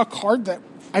is a card that,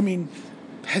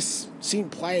 has seen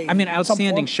play.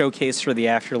 Outstanding showcase for the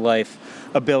Afterlife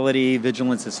ability.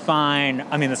 Vigilance is fine.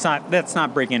 That's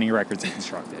not breaking any records in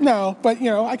Constructed. No, but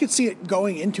I could see it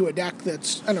going into a deck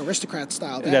that's an Aristocrat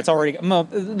style deck. That's already. Well,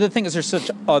 the thing is, there's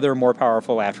such other more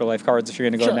powerful Afterlife cards if you're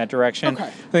going to go in that direction. Okay. I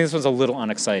think this one's a little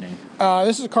unexciting.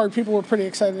 This is a card people were pretty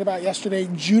excited about yesterday.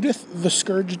 Judith the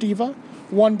Scourge Diva,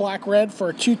 1 black-red for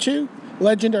a 2/2.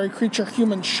 Legendary creature,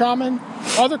 human shaman.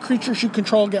 Other creatures you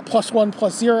control get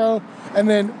 +1/+0, and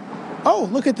then,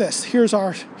 look at this. Here's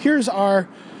our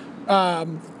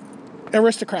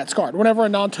Aristocrats card. Whenever a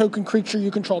non-token creature you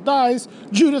control dies,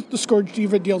 Judith the Scourge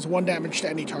Diva deals 1 damage to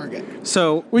any target.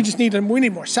 So we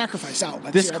need more sacrifice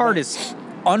outlets. This card is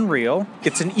unreal.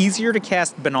 It's an easier to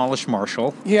cast Banalish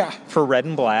Marshal. Yeah. For red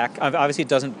and black. Obviously, it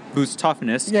doesn't boost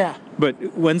toughness. Yeah.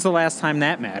 But when's the last time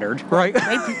that mattered? Right.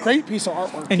 Great piece of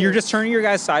artwork. And you're just turning your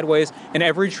guys sideways, and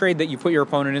every trade that you put your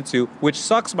opponent into, which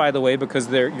sucks, by the way, because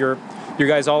your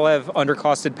guys all have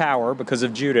undercosted power because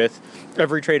of Judith.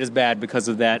 Every trade is bad because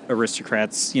of that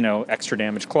Aristocrats, extra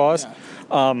damage clause.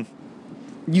 Yeah.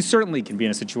 You certainly can be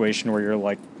in a situation where you're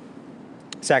like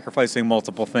sacrificing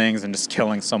multiple things and just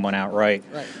killing someone outright.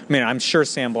 Right. I'm sure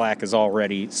Sam Black has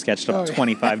already sketched up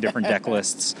 25 different deck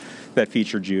lists that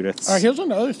feature Judiths. All right, here's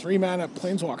another 3-mana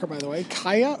Planeswalker, by the way.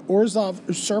 Kaya Orzhov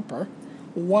Usurper,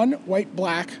 1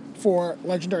 white-black for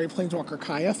legendary Planeswalker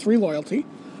Kaya, 3 loyalty.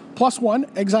 +1,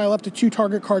 exile up to 2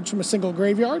 target cards from a single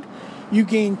graveyard. You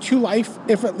gain 2 life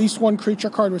if at least 1 creature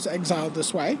card was exiled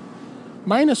this way.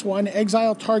 -1,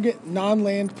 exile target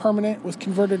non-land permanent with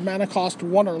converted mana cost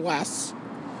 1 or less.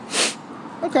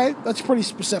 Okay, that's pretty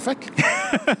specific.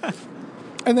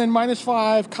 And then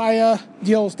 -5, Kaya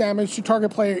deals damage to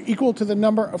target player equal to the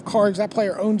number of cards that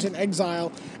player owns in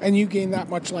exile, and you gain that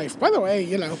much life. By the way,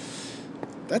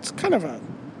 that's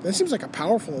that seems like a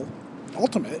powerful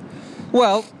ultimate.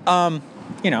 Well,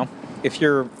 if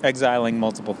you're exiling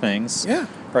multiple things. Yeah.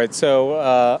 Right,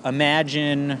 so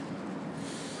imagine...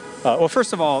 well,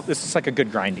 first of all, this is like a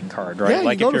good grinding card, right? Yeah,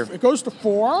 like it goes to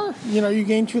 4. You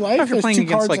gain 2 life. If you're There's playing 2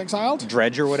 against cards exiled.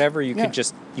 Dredge or whatever, you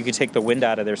could take the wind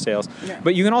out of their sails. Yeah.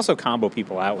 But you can also combo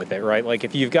people out with it, right? Like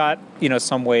if you've got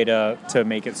some way to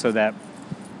make it so that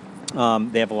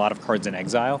they have a lot of cards in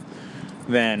exile,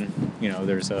 then,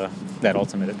 there's that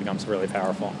ultimate, it becomes really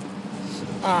powerful.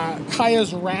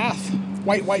 Kaya's Wrath,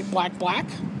 white, black,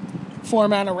 4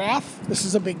 mana Wrath. This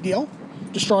is a big deal.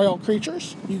 Destroy all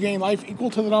creatures. You gain life equal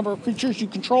to the number of creatures you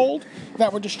controlled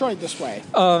that were destroyed this way.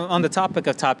 On the topic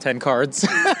of top 10 cards,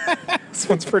 this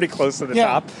one's pretty close to the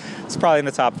top. It's probably in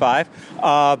the top 5.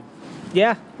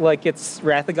 It's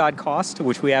Wrath of God cost,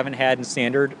 which we haven't had in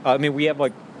Standard. We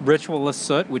have, Ritualist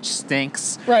Soot, which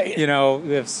stinks. Right.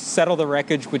 We have Settle the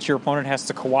Wreckage, which your opponent has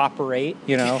to cooperate,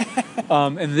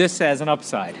 and this has an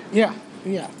upside. Yeah.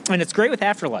 And it's great with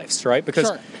Afterlives, right?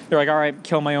 Because they're like, all right,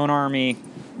 kill my own army,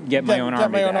 get my own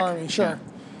army back. Sure.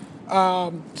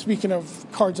 Speaking of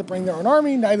cards that bring their own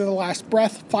army, Knight of the Last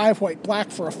Breath, 5 white, black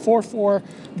for a 4/4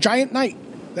 Giant Knight.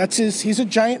 He's a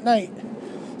Giant Knight.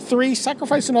 3,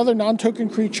 sacrifice another non-token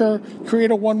creature,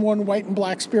 create a 1/1 white and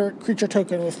black spirit creature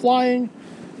token with flying,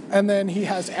 and then he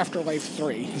has Afterlife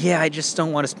 3. Yeah, I just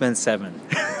don't want to spend 7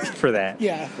 for that.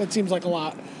 Yeah, that seems like a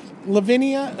lot.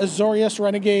 Lavinia, Azorius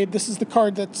Renegade. This is the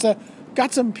card that's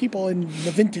got some people in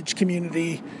the vintage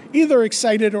community either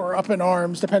excited or up in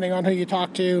arms, depending on who you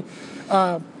talk to.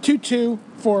 2/2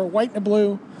 for white and a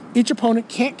blue. Each opponent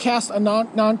can't cast a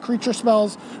non-creature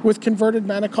spells with converted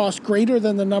mana cost greater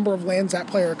than the number of lands that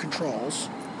player controls.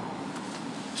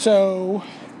 So...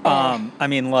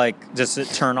 does it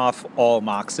turn off all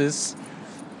Moxes?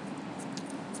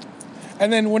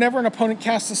 And then whenever an opponent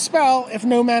casts a spell, if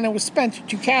no mana was spent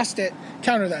to cast it,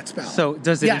 counter that spell. So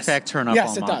does it in fact turn off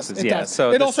all Moxes? Yes, it does.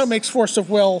 So it also makes Force of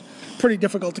Will pretty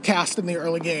difficult to cast in the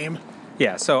early game.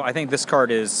 Yeah, so I think this card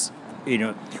is,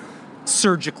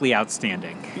 surgically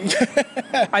outstanding.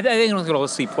 I think it's going to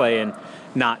see play in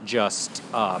not just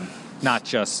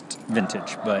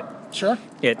vintage, but sure.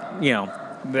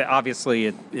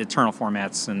 Obviously eternal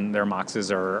formats and their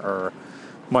Moxes are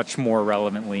much more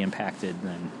relevantly impacted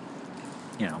than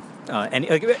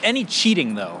any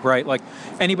cheating though, right? Like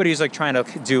anybody who's trying to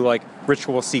do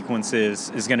ritual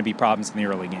sequences is going to be problems in the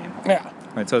early game. Yeah.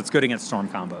 Right, so it's good against storm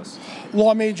combos.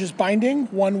 Law Mage's Binding,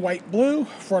 1 white blue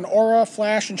for an aura,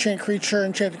 flash, enchanted creature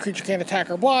can't attack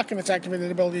or block, and its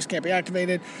activated abilities can't be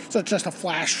activated. So it's just a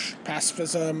flash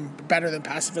pacifism, better than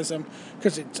pacifism,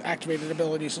 because it's activated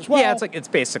abilities as well. Yeah, it's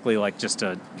basically just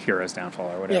a Hero's Downfall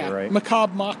or whatever, right?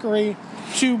 Macabre Mockery,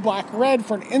 2 black-red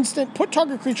for an instant. Put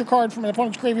target creature card from an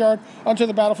opponent's graveyard onto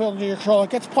the battlefield under your control. It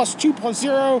gets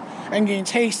 +2/+0 and gains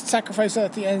haste. Sacrifice it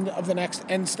at the end of the next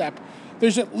end step.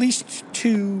 There's at least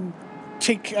 2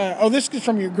 take... this is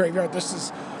from your graveyard. This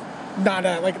is not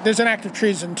there's an active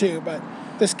treason too, but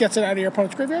this gets it out of your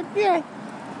opponent's graveyard. Yeah.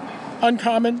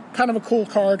 Uncommon. Kind of a cool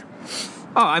card.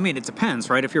 Oh, it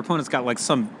depends, right? If your opponent's got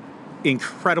some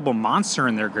incredible monster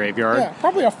in their graveyard... Yeah,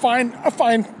 probably a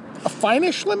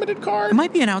fine-ish limited card. It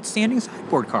might be an outstanding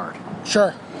sideboard card.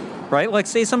 Sure. Right?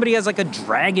 Say somebody has a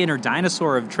dragon or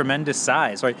dinosaur of tremendous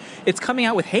size, right? It's coming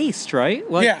out with haste, right?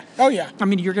 Yeah. Oh, yeah.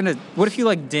 You're going to... What if you,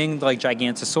 dinged,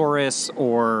 Gigantosaurus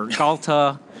or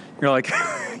Galta? You're like,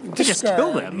 you just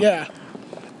kill them. Yeah.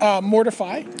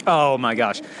 Mortify. Oh, my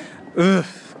gosh. Ugh.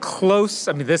 Close.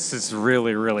 This is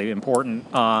really, really important.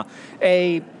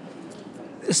 A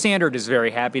Standard is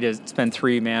very happy to spend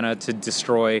 3 mana to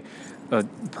destroy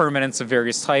permanents of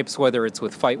various types, whether it's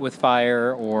with Fight with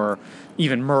Fire or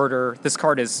even Murder. This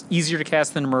card is easier to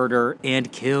cast than Murder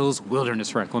and kills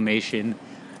Wilderness Reclamation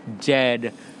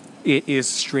dead. It is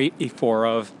straight a 4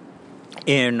 of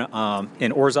in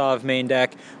Orzhov main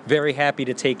deck. Very happy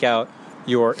to take out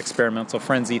your Experimental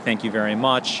Frenzy. Thank you very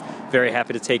much. Very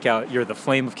happy to take out the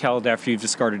Flame of Keld after you've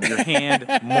discarded your hand.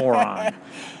 Moron.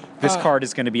 This card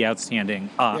is going to be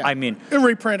outstanding. A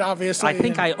reprint, obviously. I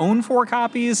think I own 4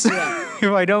 copies. Yeah.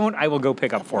 If I don't, I will go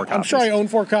pick up 4 copies. I'm sure I own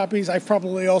 4 copies. I've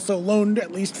probably also loaned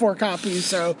at least 4 copies,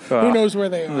 so who knows where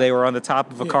they are. They were on the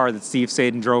top of a car that Steve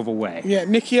Sadin drove away. Yeah,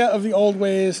 Nikia of the Old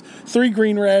Ways, 3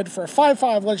 green-red for a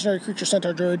 5/5 legendary creature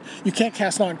centaur druid. You can't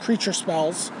cast non-creature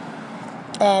spells.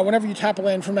 Whenever you tap a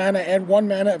land for mana, add 1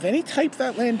 mana of any type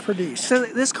that land produced. So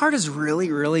this card is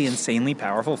really, really insanely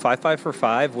powerful. 5/5 for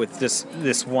 5 with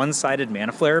this one-sided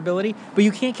mana flare ability, but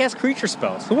you can't cast creature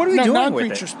spells. So what are we doing with it?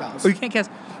 Non-creature spells. Oh, you can't cast...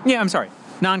 Yeah, I'm sorry.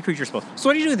 Non-creature spells. So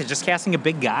what do you do with it? Just casting a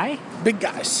big guy? Big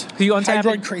guys. Do you untap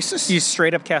Hydroid Krasis? You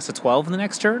straight up cast a 12 in the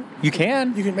next turn? You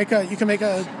can. You can make a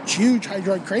huge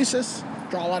Hydroid Krasis.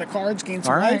 Draw a lot of cards, gain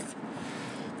some life.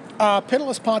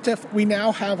 Pitiless Pontiff, we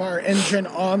now have our engine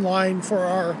online for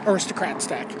our Aristocrats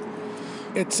deck.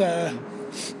 It's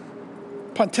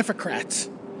Pontificrats.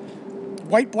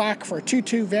 White-black for a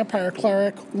 2/2 Vampire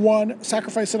Cleric. 1,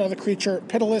 sacrifice another creature.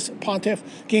 Pitiless Pontiff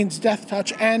gains Death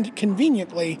Touch and,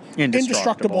 conveniently,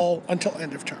 indestructible until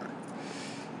end of turn.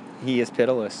 he is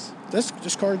pitiless. This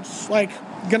card's like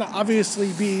gonna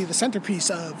obviously be the centerpiece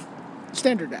of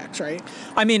standard decks, right?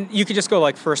 I mean, you could just go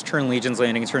like first turn Legion's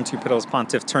Landing, turn 2 Pitiless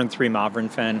Pontiff, turn 3 Maverin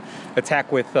Fen,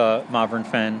 attack with Maverin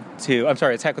Fen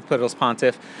attack with Pitiless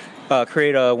Pontiff,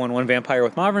 create a 1/1 vampire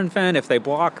with Maverin Fen. If they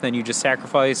block, then you just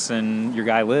sacrifice and your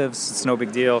guy lives. It's no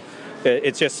big deal.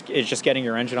 It's just getting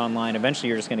your engine online. Eventually,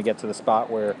 you're just going to get to the spot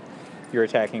where you're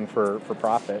attacking for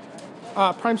profit.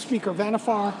 Prime Speaker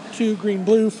Vanifar, 2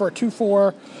 green-blue for a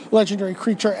 2/4 legendary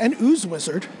creature, and Ooze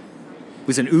Wizard.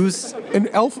 Was an ooze? An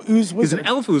elf ooze It was wizard. an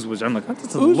elf ooze wizard. I'm like, that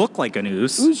doesn't Ooze- look like an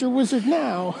ooze. Ooze your wizard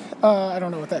now. I don't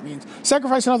know what that means.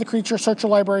 Sacrifice another creature, search your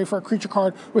library for a creature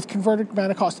card with converted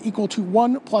mana cost equal to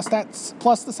 1 plus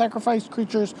the sacrificed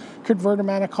creature's converted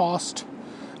mana cost.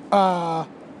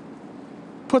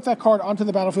 Put that card onto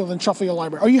the battlefield and shuffle your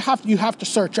library. Oh, you have to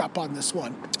search up on this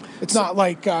one. It's not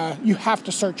like you have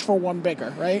to search for one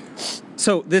bigger, right?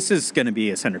 So this is going to be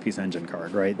a centerpiece engine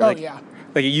card, right? Oh, yeah.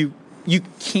 Like you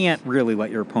can't really let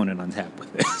your opponent untap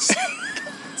with this.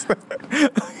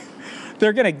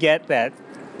 They're going to get that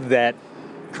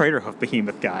Craterhoof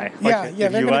Behemoth guy. Yeah, If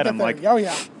they're you gonna let get him, there. like, Oh,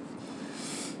 yeah.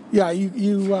 Yeah,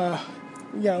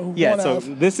 yeah. one So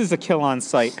of- this is a kill on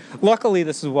sight. Luckily,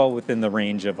 this is well within the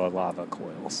range of a Lava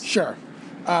Coils. Sure.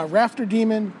 Rafter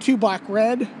Demon, 2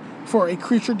 black-red for a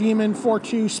creature demon,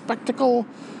 4/2 Spectacle.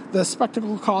 The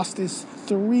Spectacle cost is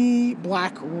 3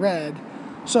 black-red.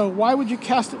 So why would you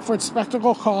cast it for its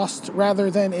Spectacle cost rather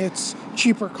than its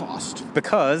cheaper cost?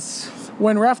 Because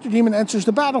When Rafter Demon enters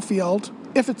the battlefield,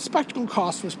 if its Spectacle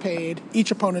cost was paid, each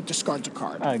opponent discards a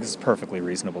card. I think this is a perfectly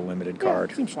reasonable limited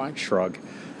card. seems fine. Shrug.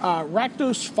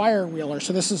 Rakdos Firewheeler,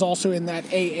 so this is also in that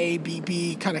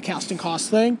AABB kind of casting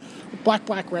cost thing. Black,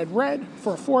 red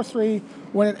for a 4/3.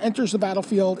 When it enters the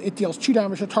battlefield, it deals 2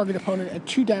 damage to target opponent and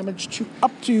 2 damage to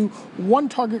up to 1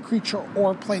 target creature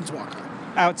or planeswalker.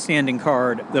 Outstanding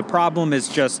card. The problem is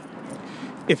just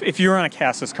if you're on a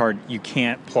cast this card, you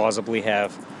can't plausibly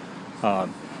have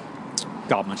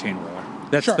Goblin Chain Whirler.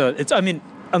 That's Sure.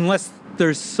 unless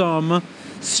there's some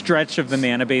stretch of the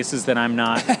mana bases that I'm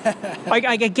not.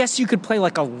 I guess you could play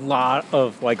like a lot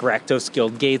of like Rakdos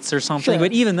Guild Gates or something, Sure.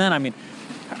 but even then, I mean,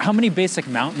 how many basic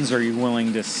mountains are you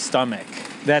willing to stomach?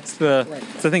 That's the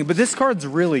thing. But this card's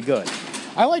really good.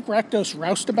 I like Rakdos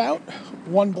Roustabout,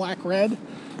 1 black-red.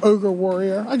 Ogre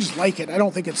Warrior. I just like it. I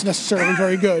don't think it's necessarily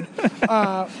very good.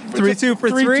 3/2 for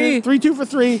 3. 3/2 for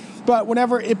 3, but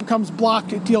whenever it becomes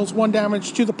blocked, it deals 1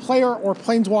 damage to the player or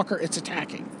planeswalker it's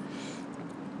attacking.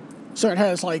 So it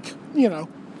has,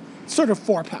 sort of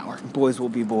 4 power. Boys will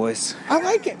be boys. I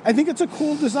like it. I think it's a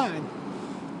cool design.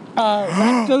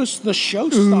 Rakdos the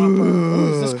Showstopper.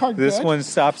 Ooh, is this card good? This one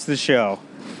stops the show.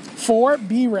 4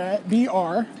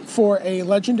 BR for a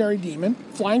legendary demon,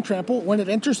 Flying Trample. When it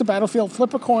enters the battlefield,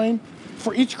 flip a coin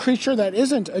for each creature that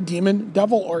isn't a demon,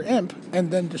 devil, or imp,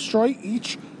 and then destroy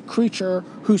each creature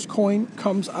whose coin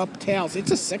comes up tails.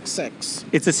 It's a 6/6.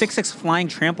 It's a 6/6 flying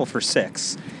trample for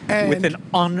 6 And- with an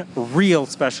unreal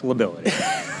special ability.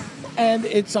 And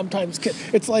it sometimes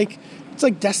it's like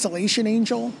Desolation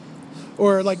Angel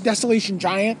or like Desolation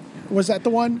Giant. Was that the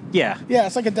one? Yeah. Yeah,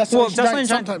 it's like a Well, Desolation Giant Desolation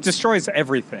Giant sometimes. destroys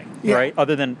everything, Yeah. right?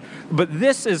 But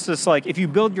this is just like if you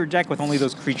build your deck with only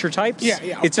those creature types, Yeah,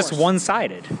 of it's just course.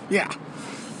 one-sided. Yeah.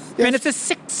 And it's a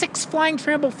 6/6 flying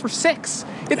trample for 6.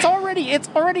 It's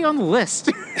already on the list.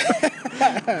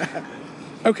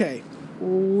 Okay,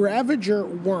 Ravager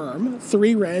Worm,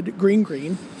 3 red,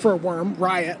 green for a worm,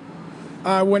 Riot.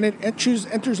 When it enters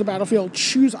the battlefield,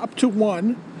 choose up to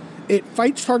 1. It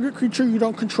fights target creature you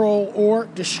don't control or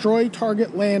destroy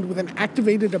target land with an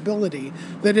activated ability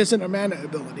that isn't a mana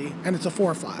ability, and it's a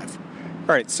 4/5.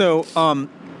 All right, so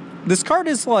this card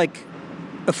is like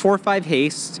a 4/5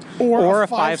 haste Or a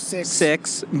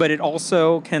 5/6, but it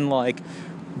also can like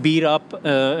beat up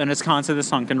an Ensconce of the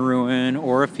Sunken Ruin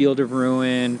or a Field of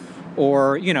Ruin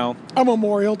or A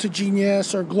memorial to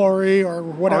Genius or Glory or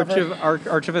whatever.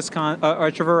 Arch of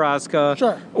Araska.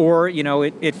 Sure. Or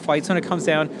it fights when it comes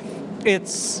down.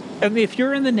 If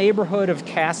you're in the neighborhood of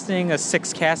casting a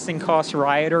 6 casting cost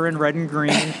Rioter in red and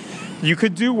green, you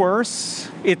could do worse.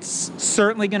 It's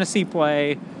certainly going to see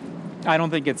play. I don't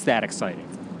think it's that exciting,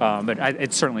 but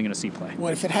it's certainly going to see play.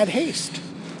 What if it had haste?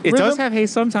 It Rhythm- does have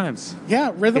haste sometimes.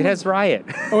 Yeah, Rhythm. It has Riot.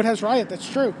 Oh, it has Riot, that's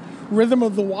true. Rhythm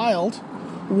of the Wild,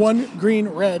 1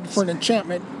 green-red for an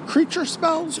enchantment. Creature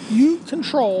spells you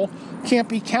control can't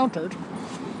be countered.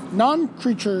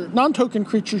 Non-token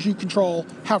creatures you control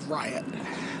have Riot.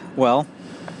 Well,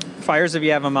 Fires of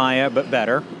Yavimaya, but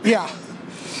better. Yeah,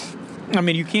 I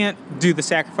mean, you can't do the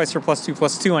sacrifice for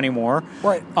 +2/+2 anymore.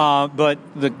 right. But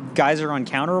the guys are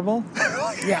uncounterable.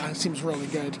 Yeah, it seems really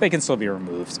good. They can still be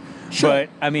removed. Sure. But,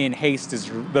 I mean, haste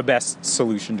is the best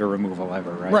solution to removal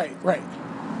ever, right? Right.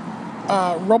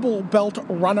 Rubble Belt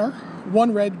Runner.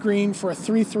 1 red, green for a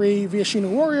 3/3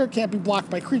 Viashino Warrior. Can't be blocked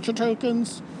by creature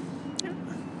tokens.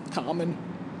 Common.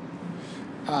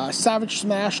 Savage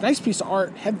Smash. Nice piece of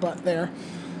art. Headbutt there.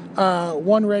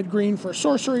 1 red, green for a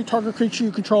sorcery. Target creature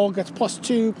you control gets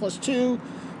 +2/+2.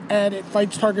 And it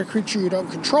fights target creature you don't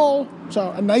control.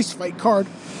 So a nice fight card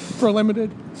for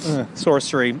limited.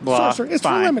 Sorcery, blah. Sorcery. It's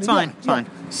fine. for limited. Fine, yeah, fine.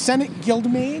 yeah. Senate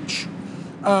Guildmage.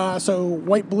 So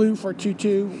white-blue for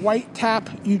 2/2. White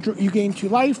tap, you gain 2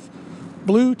 life.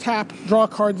 Blue tap, draw a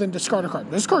card, then discard a card.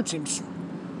 This card seems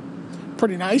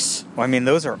pretty nice. Well, I mean,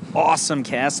 those are awesome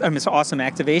it's awesome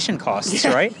activation costs,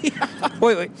 Yeah, right? yeah.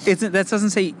 Wait. That doesn't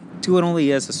say do it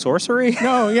only as a sorcery?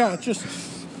 No, yeah, just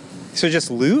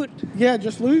loot?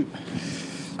 just loot.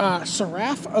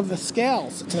 Seraph of the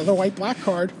Scales. It's another white-black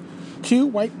card. 2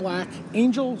 white-black.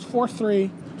 Angels 4/3.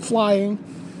 Flying.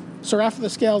 Seraph of the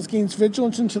Scales gains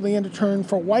vigilance until the end of turn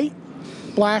for white.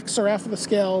 Black, Seraph of the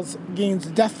Scales gains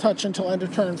Death Touch until end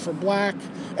of turn for black.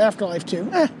 Afterlife 2.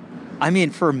 I mean,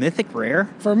 for a mythic rare,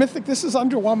 For a mythic, this is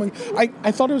underwhelming.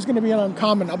 I thought it was going to be an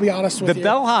uncommon, I'll be honest with the you.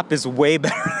 bellhop is way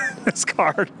better than this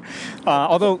card.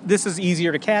 Although this is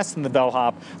easier to cast than the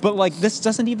bellhop, but like this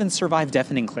doesn't even survive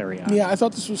Deafening Clarion. Yeah, I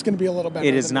thought this was going to be a little better.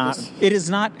 It is than not. It is. It is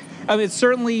not. I mean, it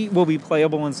certainly will be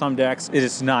playable in some decks. It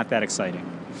is not that exciting.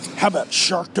 How about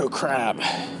Sharkdo Crab?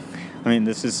 I mean,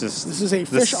 this is just This is a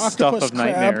the fish stuff octopus of crab.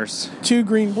 nightmares. 2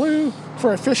 green-blue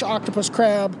for a fish octopus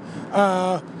crab.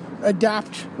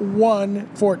 Adapt 1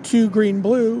 for 2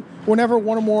 green-blue. Whenever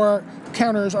one or more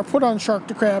counters are put on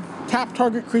Sharkdo Crab, tap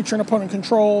target creature an opponent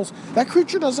controls. That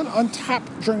creature doesn't untap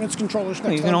during its controller's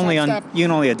next You can only untap step. you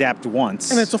can only adapt once.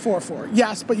 And it's a 4/4.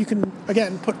 Yes, but you can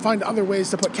again find other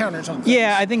ways to put counters on things.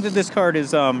 Yeah, I think that this card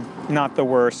is not the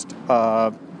worst.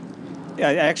 I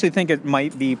actually think it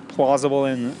might be plausible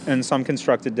in some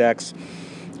constructed decks.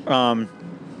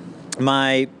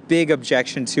 My big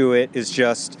objection to it is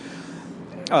just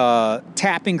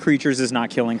tapping creatures is not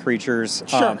killing creatures.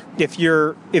 Sure. If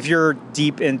you're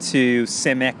deep into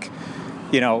Simic,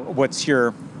 what's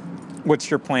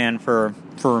your plan for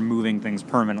removing things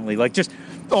permanently? Like just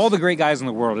all the great guys in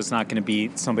the world is not going to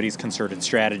be somebody's concerted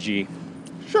strategy.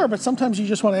 Sure, but sometimes you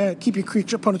just want to keep your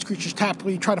opponent's creatures tapped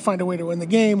while you try to find a way to win the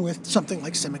game with something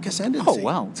like Simic Ascendancy. Oh,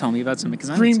 well, tell me about Simic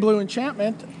Ascendancy. Green-blue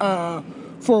enchantment.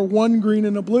 For 1 green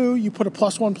and a blue, you put a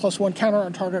 +1/+1 counter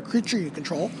on target creature you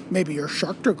control. Maybe your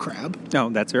Sharkdo Crab. No,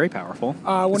 that's very powerful. It's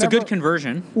a whenever- good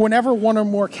conversion. Whenever one or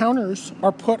more counters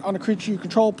are put on a creature you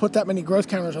control, put that many growth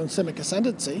counters on Simic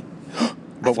Ascendancy.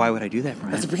 But why would I do that,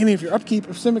 Brian? At the beginning of your upkeep,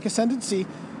 if Simic Ascendancy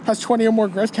has 20 or more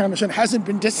growth counters and hasn't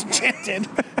been disenchanted,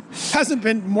 hasn't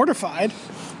been mortified,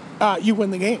 you win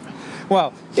the game.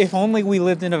 Well, if only we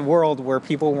lived in a world where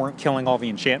people weren't killing all the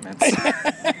enchantments.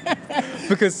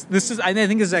 Because I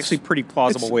think this is actually a pretty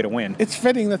plausible way to win. It's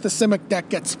fitting that the Simic deck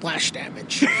gets splash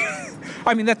damage.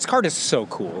 I mean, that card is so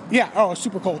cool. Yeah,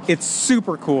 super cool. It's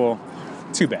super cool.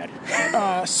 Too bad.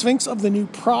 Sphinx of the New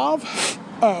Prov,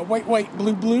 white,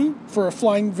 blue for a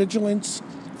flying vigilance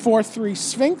 4/3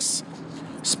 Sphinx.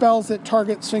 Spells that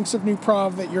target Sphinx of New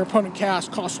Prov that your opponent casts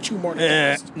cost 2 more to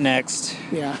cast. Next.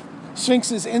 Yeah.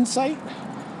 Sphinx's Insight.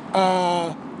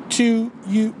 2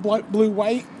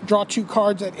 blue-white. Draw 2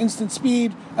 cards at instant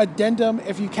speed. Addendum: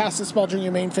 if you cast a spell during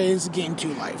your main phase, gain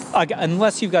 2 life.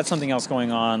 Unless you've got something else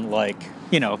going on, like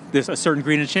there's a certain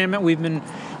green enchantment we've been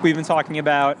talking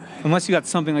about. Unless you got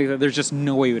something like that, there's just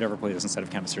no way you would ever play this instead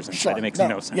of Chemist's Insight. Sure. It makes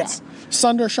no sense. Yeah.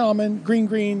 Sunder Shaman,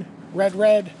 green,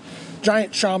 red.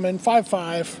 Giant Shaman,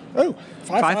 5/5. Oh,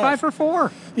 5/5. 5/5 for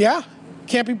 4. Yeah.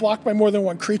 Can't be blocked by more than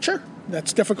one creature.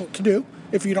 That's difficult to do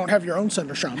if you don't have your own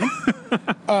Sunder Shaman.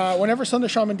 Whenever Sunder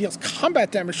Shaman deals combat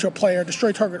damage to a player,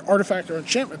 destroy target artifact or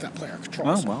enchantment that player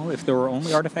controls. Well, if there were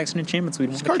only artifacts and enchantments, we'd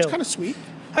want This to card's kill. kind of sweet.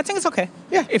 I think it's okay.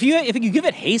 Yeah. If you give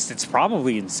it haste, it's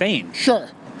probably insane. Sure,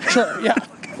 yeah.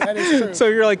 That is true. So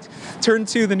you're like, turn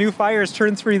 2 the new fires,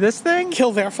 turn 3 this thing?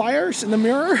 Kill their fires in the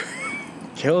mirror.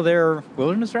 Kill their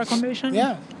wilderness reclamation?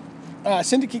 Yeah.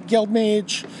 Syndicate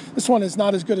Guildmage. This one is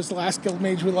not as good as the last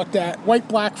Guildmage we looked at.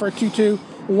 White-black for a 2/2.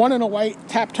 1 and a white.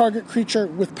 Tap target creature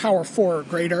with power 4 or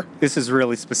greater. This is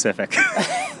really specific.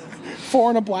 4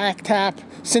 and a black. Tap.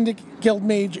 Syndicate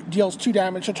Guildmage deals 2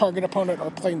 damage to target opponent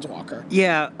or planeswalker.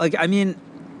 Yeah,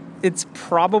 it's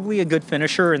probably a good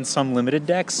finisher in some limited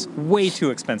decks. Way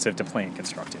too expensive to play in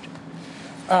constructed.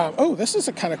 This is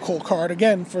a kind of cool card.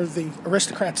 Again, for the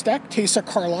Aristocrats deck. Teysa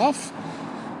Karloff.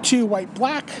 2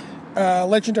 white-black.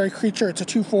 legendary creature. It's a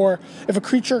 2/4. If a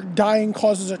creature dying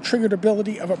causes a triggered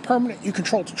ability of a permanent you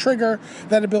control to trigger,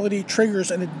 that ability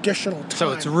triggers an additional time.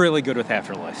 So it's really good with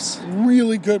Afterlives.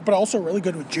 Really good, but also really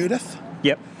good with Judith.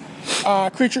 Yep.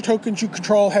 Creature tokens you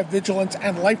control have vigilance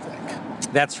and lifelink.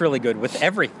 That's really good with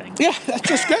everything. Yeah, that's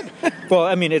just good. Well,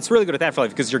 I mean, it's really good with Afterlife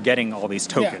because you're getting all these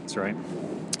tokens, right?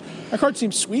 That card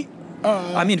seems sweet.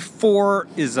 I mean, 4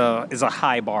 is a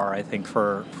high bar, I think,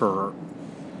 for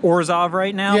Orzhov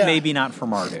right now. Yeah. Maybe not for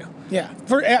Mardu. Yeah,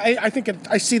 I think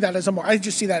I see that as I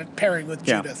just see that pairing with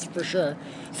Judith for sure.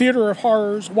 Theater of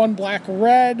Horrors, 1 black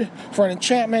red for an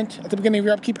enchantment. At the beginning of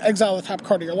your upkeep, exile the top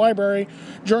card of your library.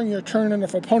 During your turn, and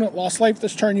if opponent lost life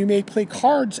this turn, you may play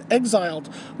cards exiled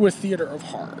with Theater of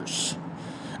Horrors.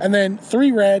 And then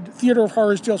 3 red, Theater of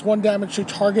Horrors deals 1 damage to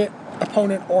target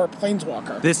opponent or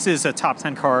planeswalker. This is a top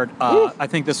 10 card. I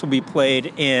think this will be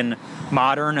played in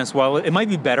Modern as well. It might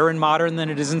be better in Modern than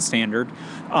it is in Standard.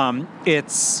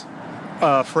 It's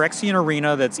Phyrexian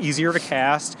Arena that's easier to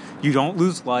cast. You don't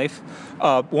lose life.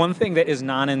 One thing that is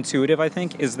non-intuitive, I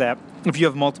think, is that if you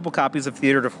have multiple copies of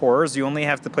Theater of Horrors, you only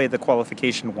have to play the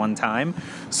qualification 1 time.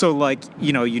 So,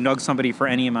 you nug somebody for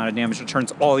any amount of damage, it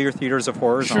turns all your Theaters of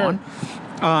Horrors on.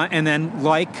 And then,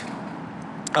 Light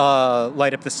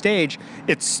Up the Stage,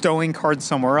 it's stowing cards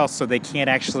somewhere else, so they can't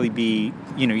actually be,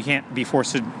 you can't be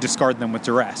forced to discard them with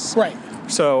duress. Right.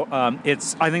 So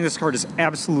I think this card is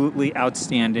absolutely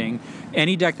outstanding.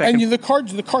 Any deck that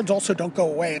the cards also don't go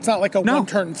away. It's not like a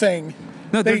one-turn thing.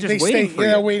 No, they're just waiting for you.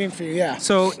 Yeah, waiting for you. Yeah.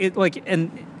 So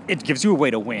it gives you a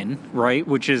way to win, right?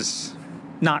 Which is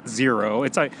not 0.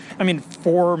 It's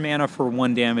 4 mana for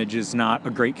 1 damage is not a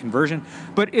great conversion.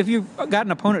 But if you've got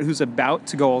an opponent who's about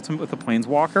to go ultimate with a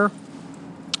Planeswalker,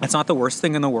 it's not the worst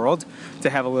thing in the world to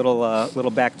have a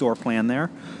little backdoor plan there.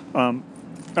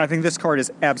 I think this card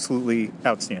is absolutely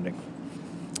outstanding.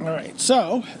 All right,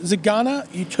 so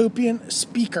Zegana Utopian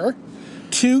Speaker,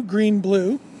 2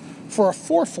 green-blue for a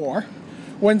 4/4.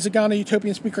 When Zegana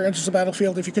Utopian Speaker enters the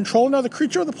battlefield, if you control another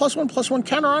creature with a +1/+1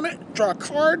 counter on it, draw a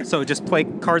card. So just play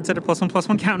cards that are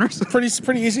 +1/+1 counters.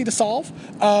 Pretty easy to solve.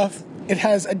 It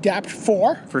has Adapt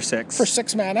 4 for 6. For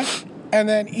 6 mana. And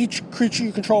then each creature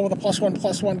you control with a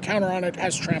 +1/+1 counter on it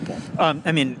has Trample.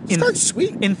 This card's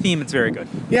sweet. In theme, it's very good.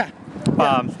 Yeah.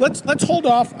 Let's hold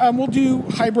off. We'll do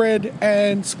hybrid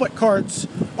and split cards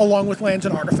along with lands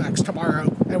and artifacts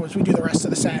tomorrow, and as we do the rest of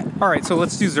the set. All right, so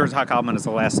let's do Zertok Goblin as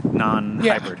the last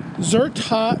non-hybrid. Yeah.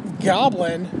 Zertok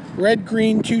Goblin,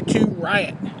 red-green 2/2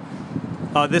 Riot.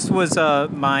 This was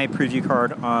my preview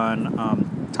card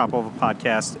on Top Level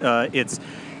Podcast. It's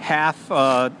half.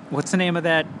 What's the name of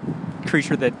that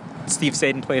creature that Steve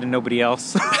Sadin played and nobody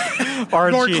else?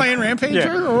 RG. Lord Clan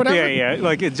Rampager or whatever? Yeah.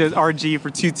 Like it's just RG for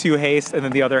 2/2 haste, and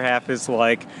then the other half is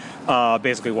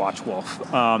basically Watch Wolf.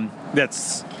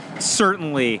 That's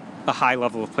certainly a high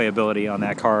level of playability on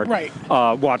that card. Right.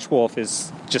 Watch Wolf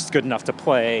is just good enough to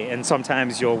play, and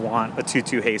sometimes you'll want a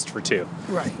 2/2 haste for 2.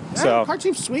 Right. So card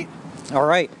seems sweet. All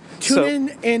right.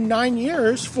 Tune in 9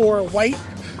 years for white,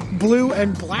 blue,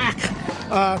 and black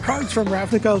cards from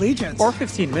Ravnica Allegiance. Or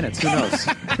 15 minutes. Who knows?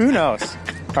 Who knows?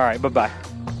 All right. Bye-bye.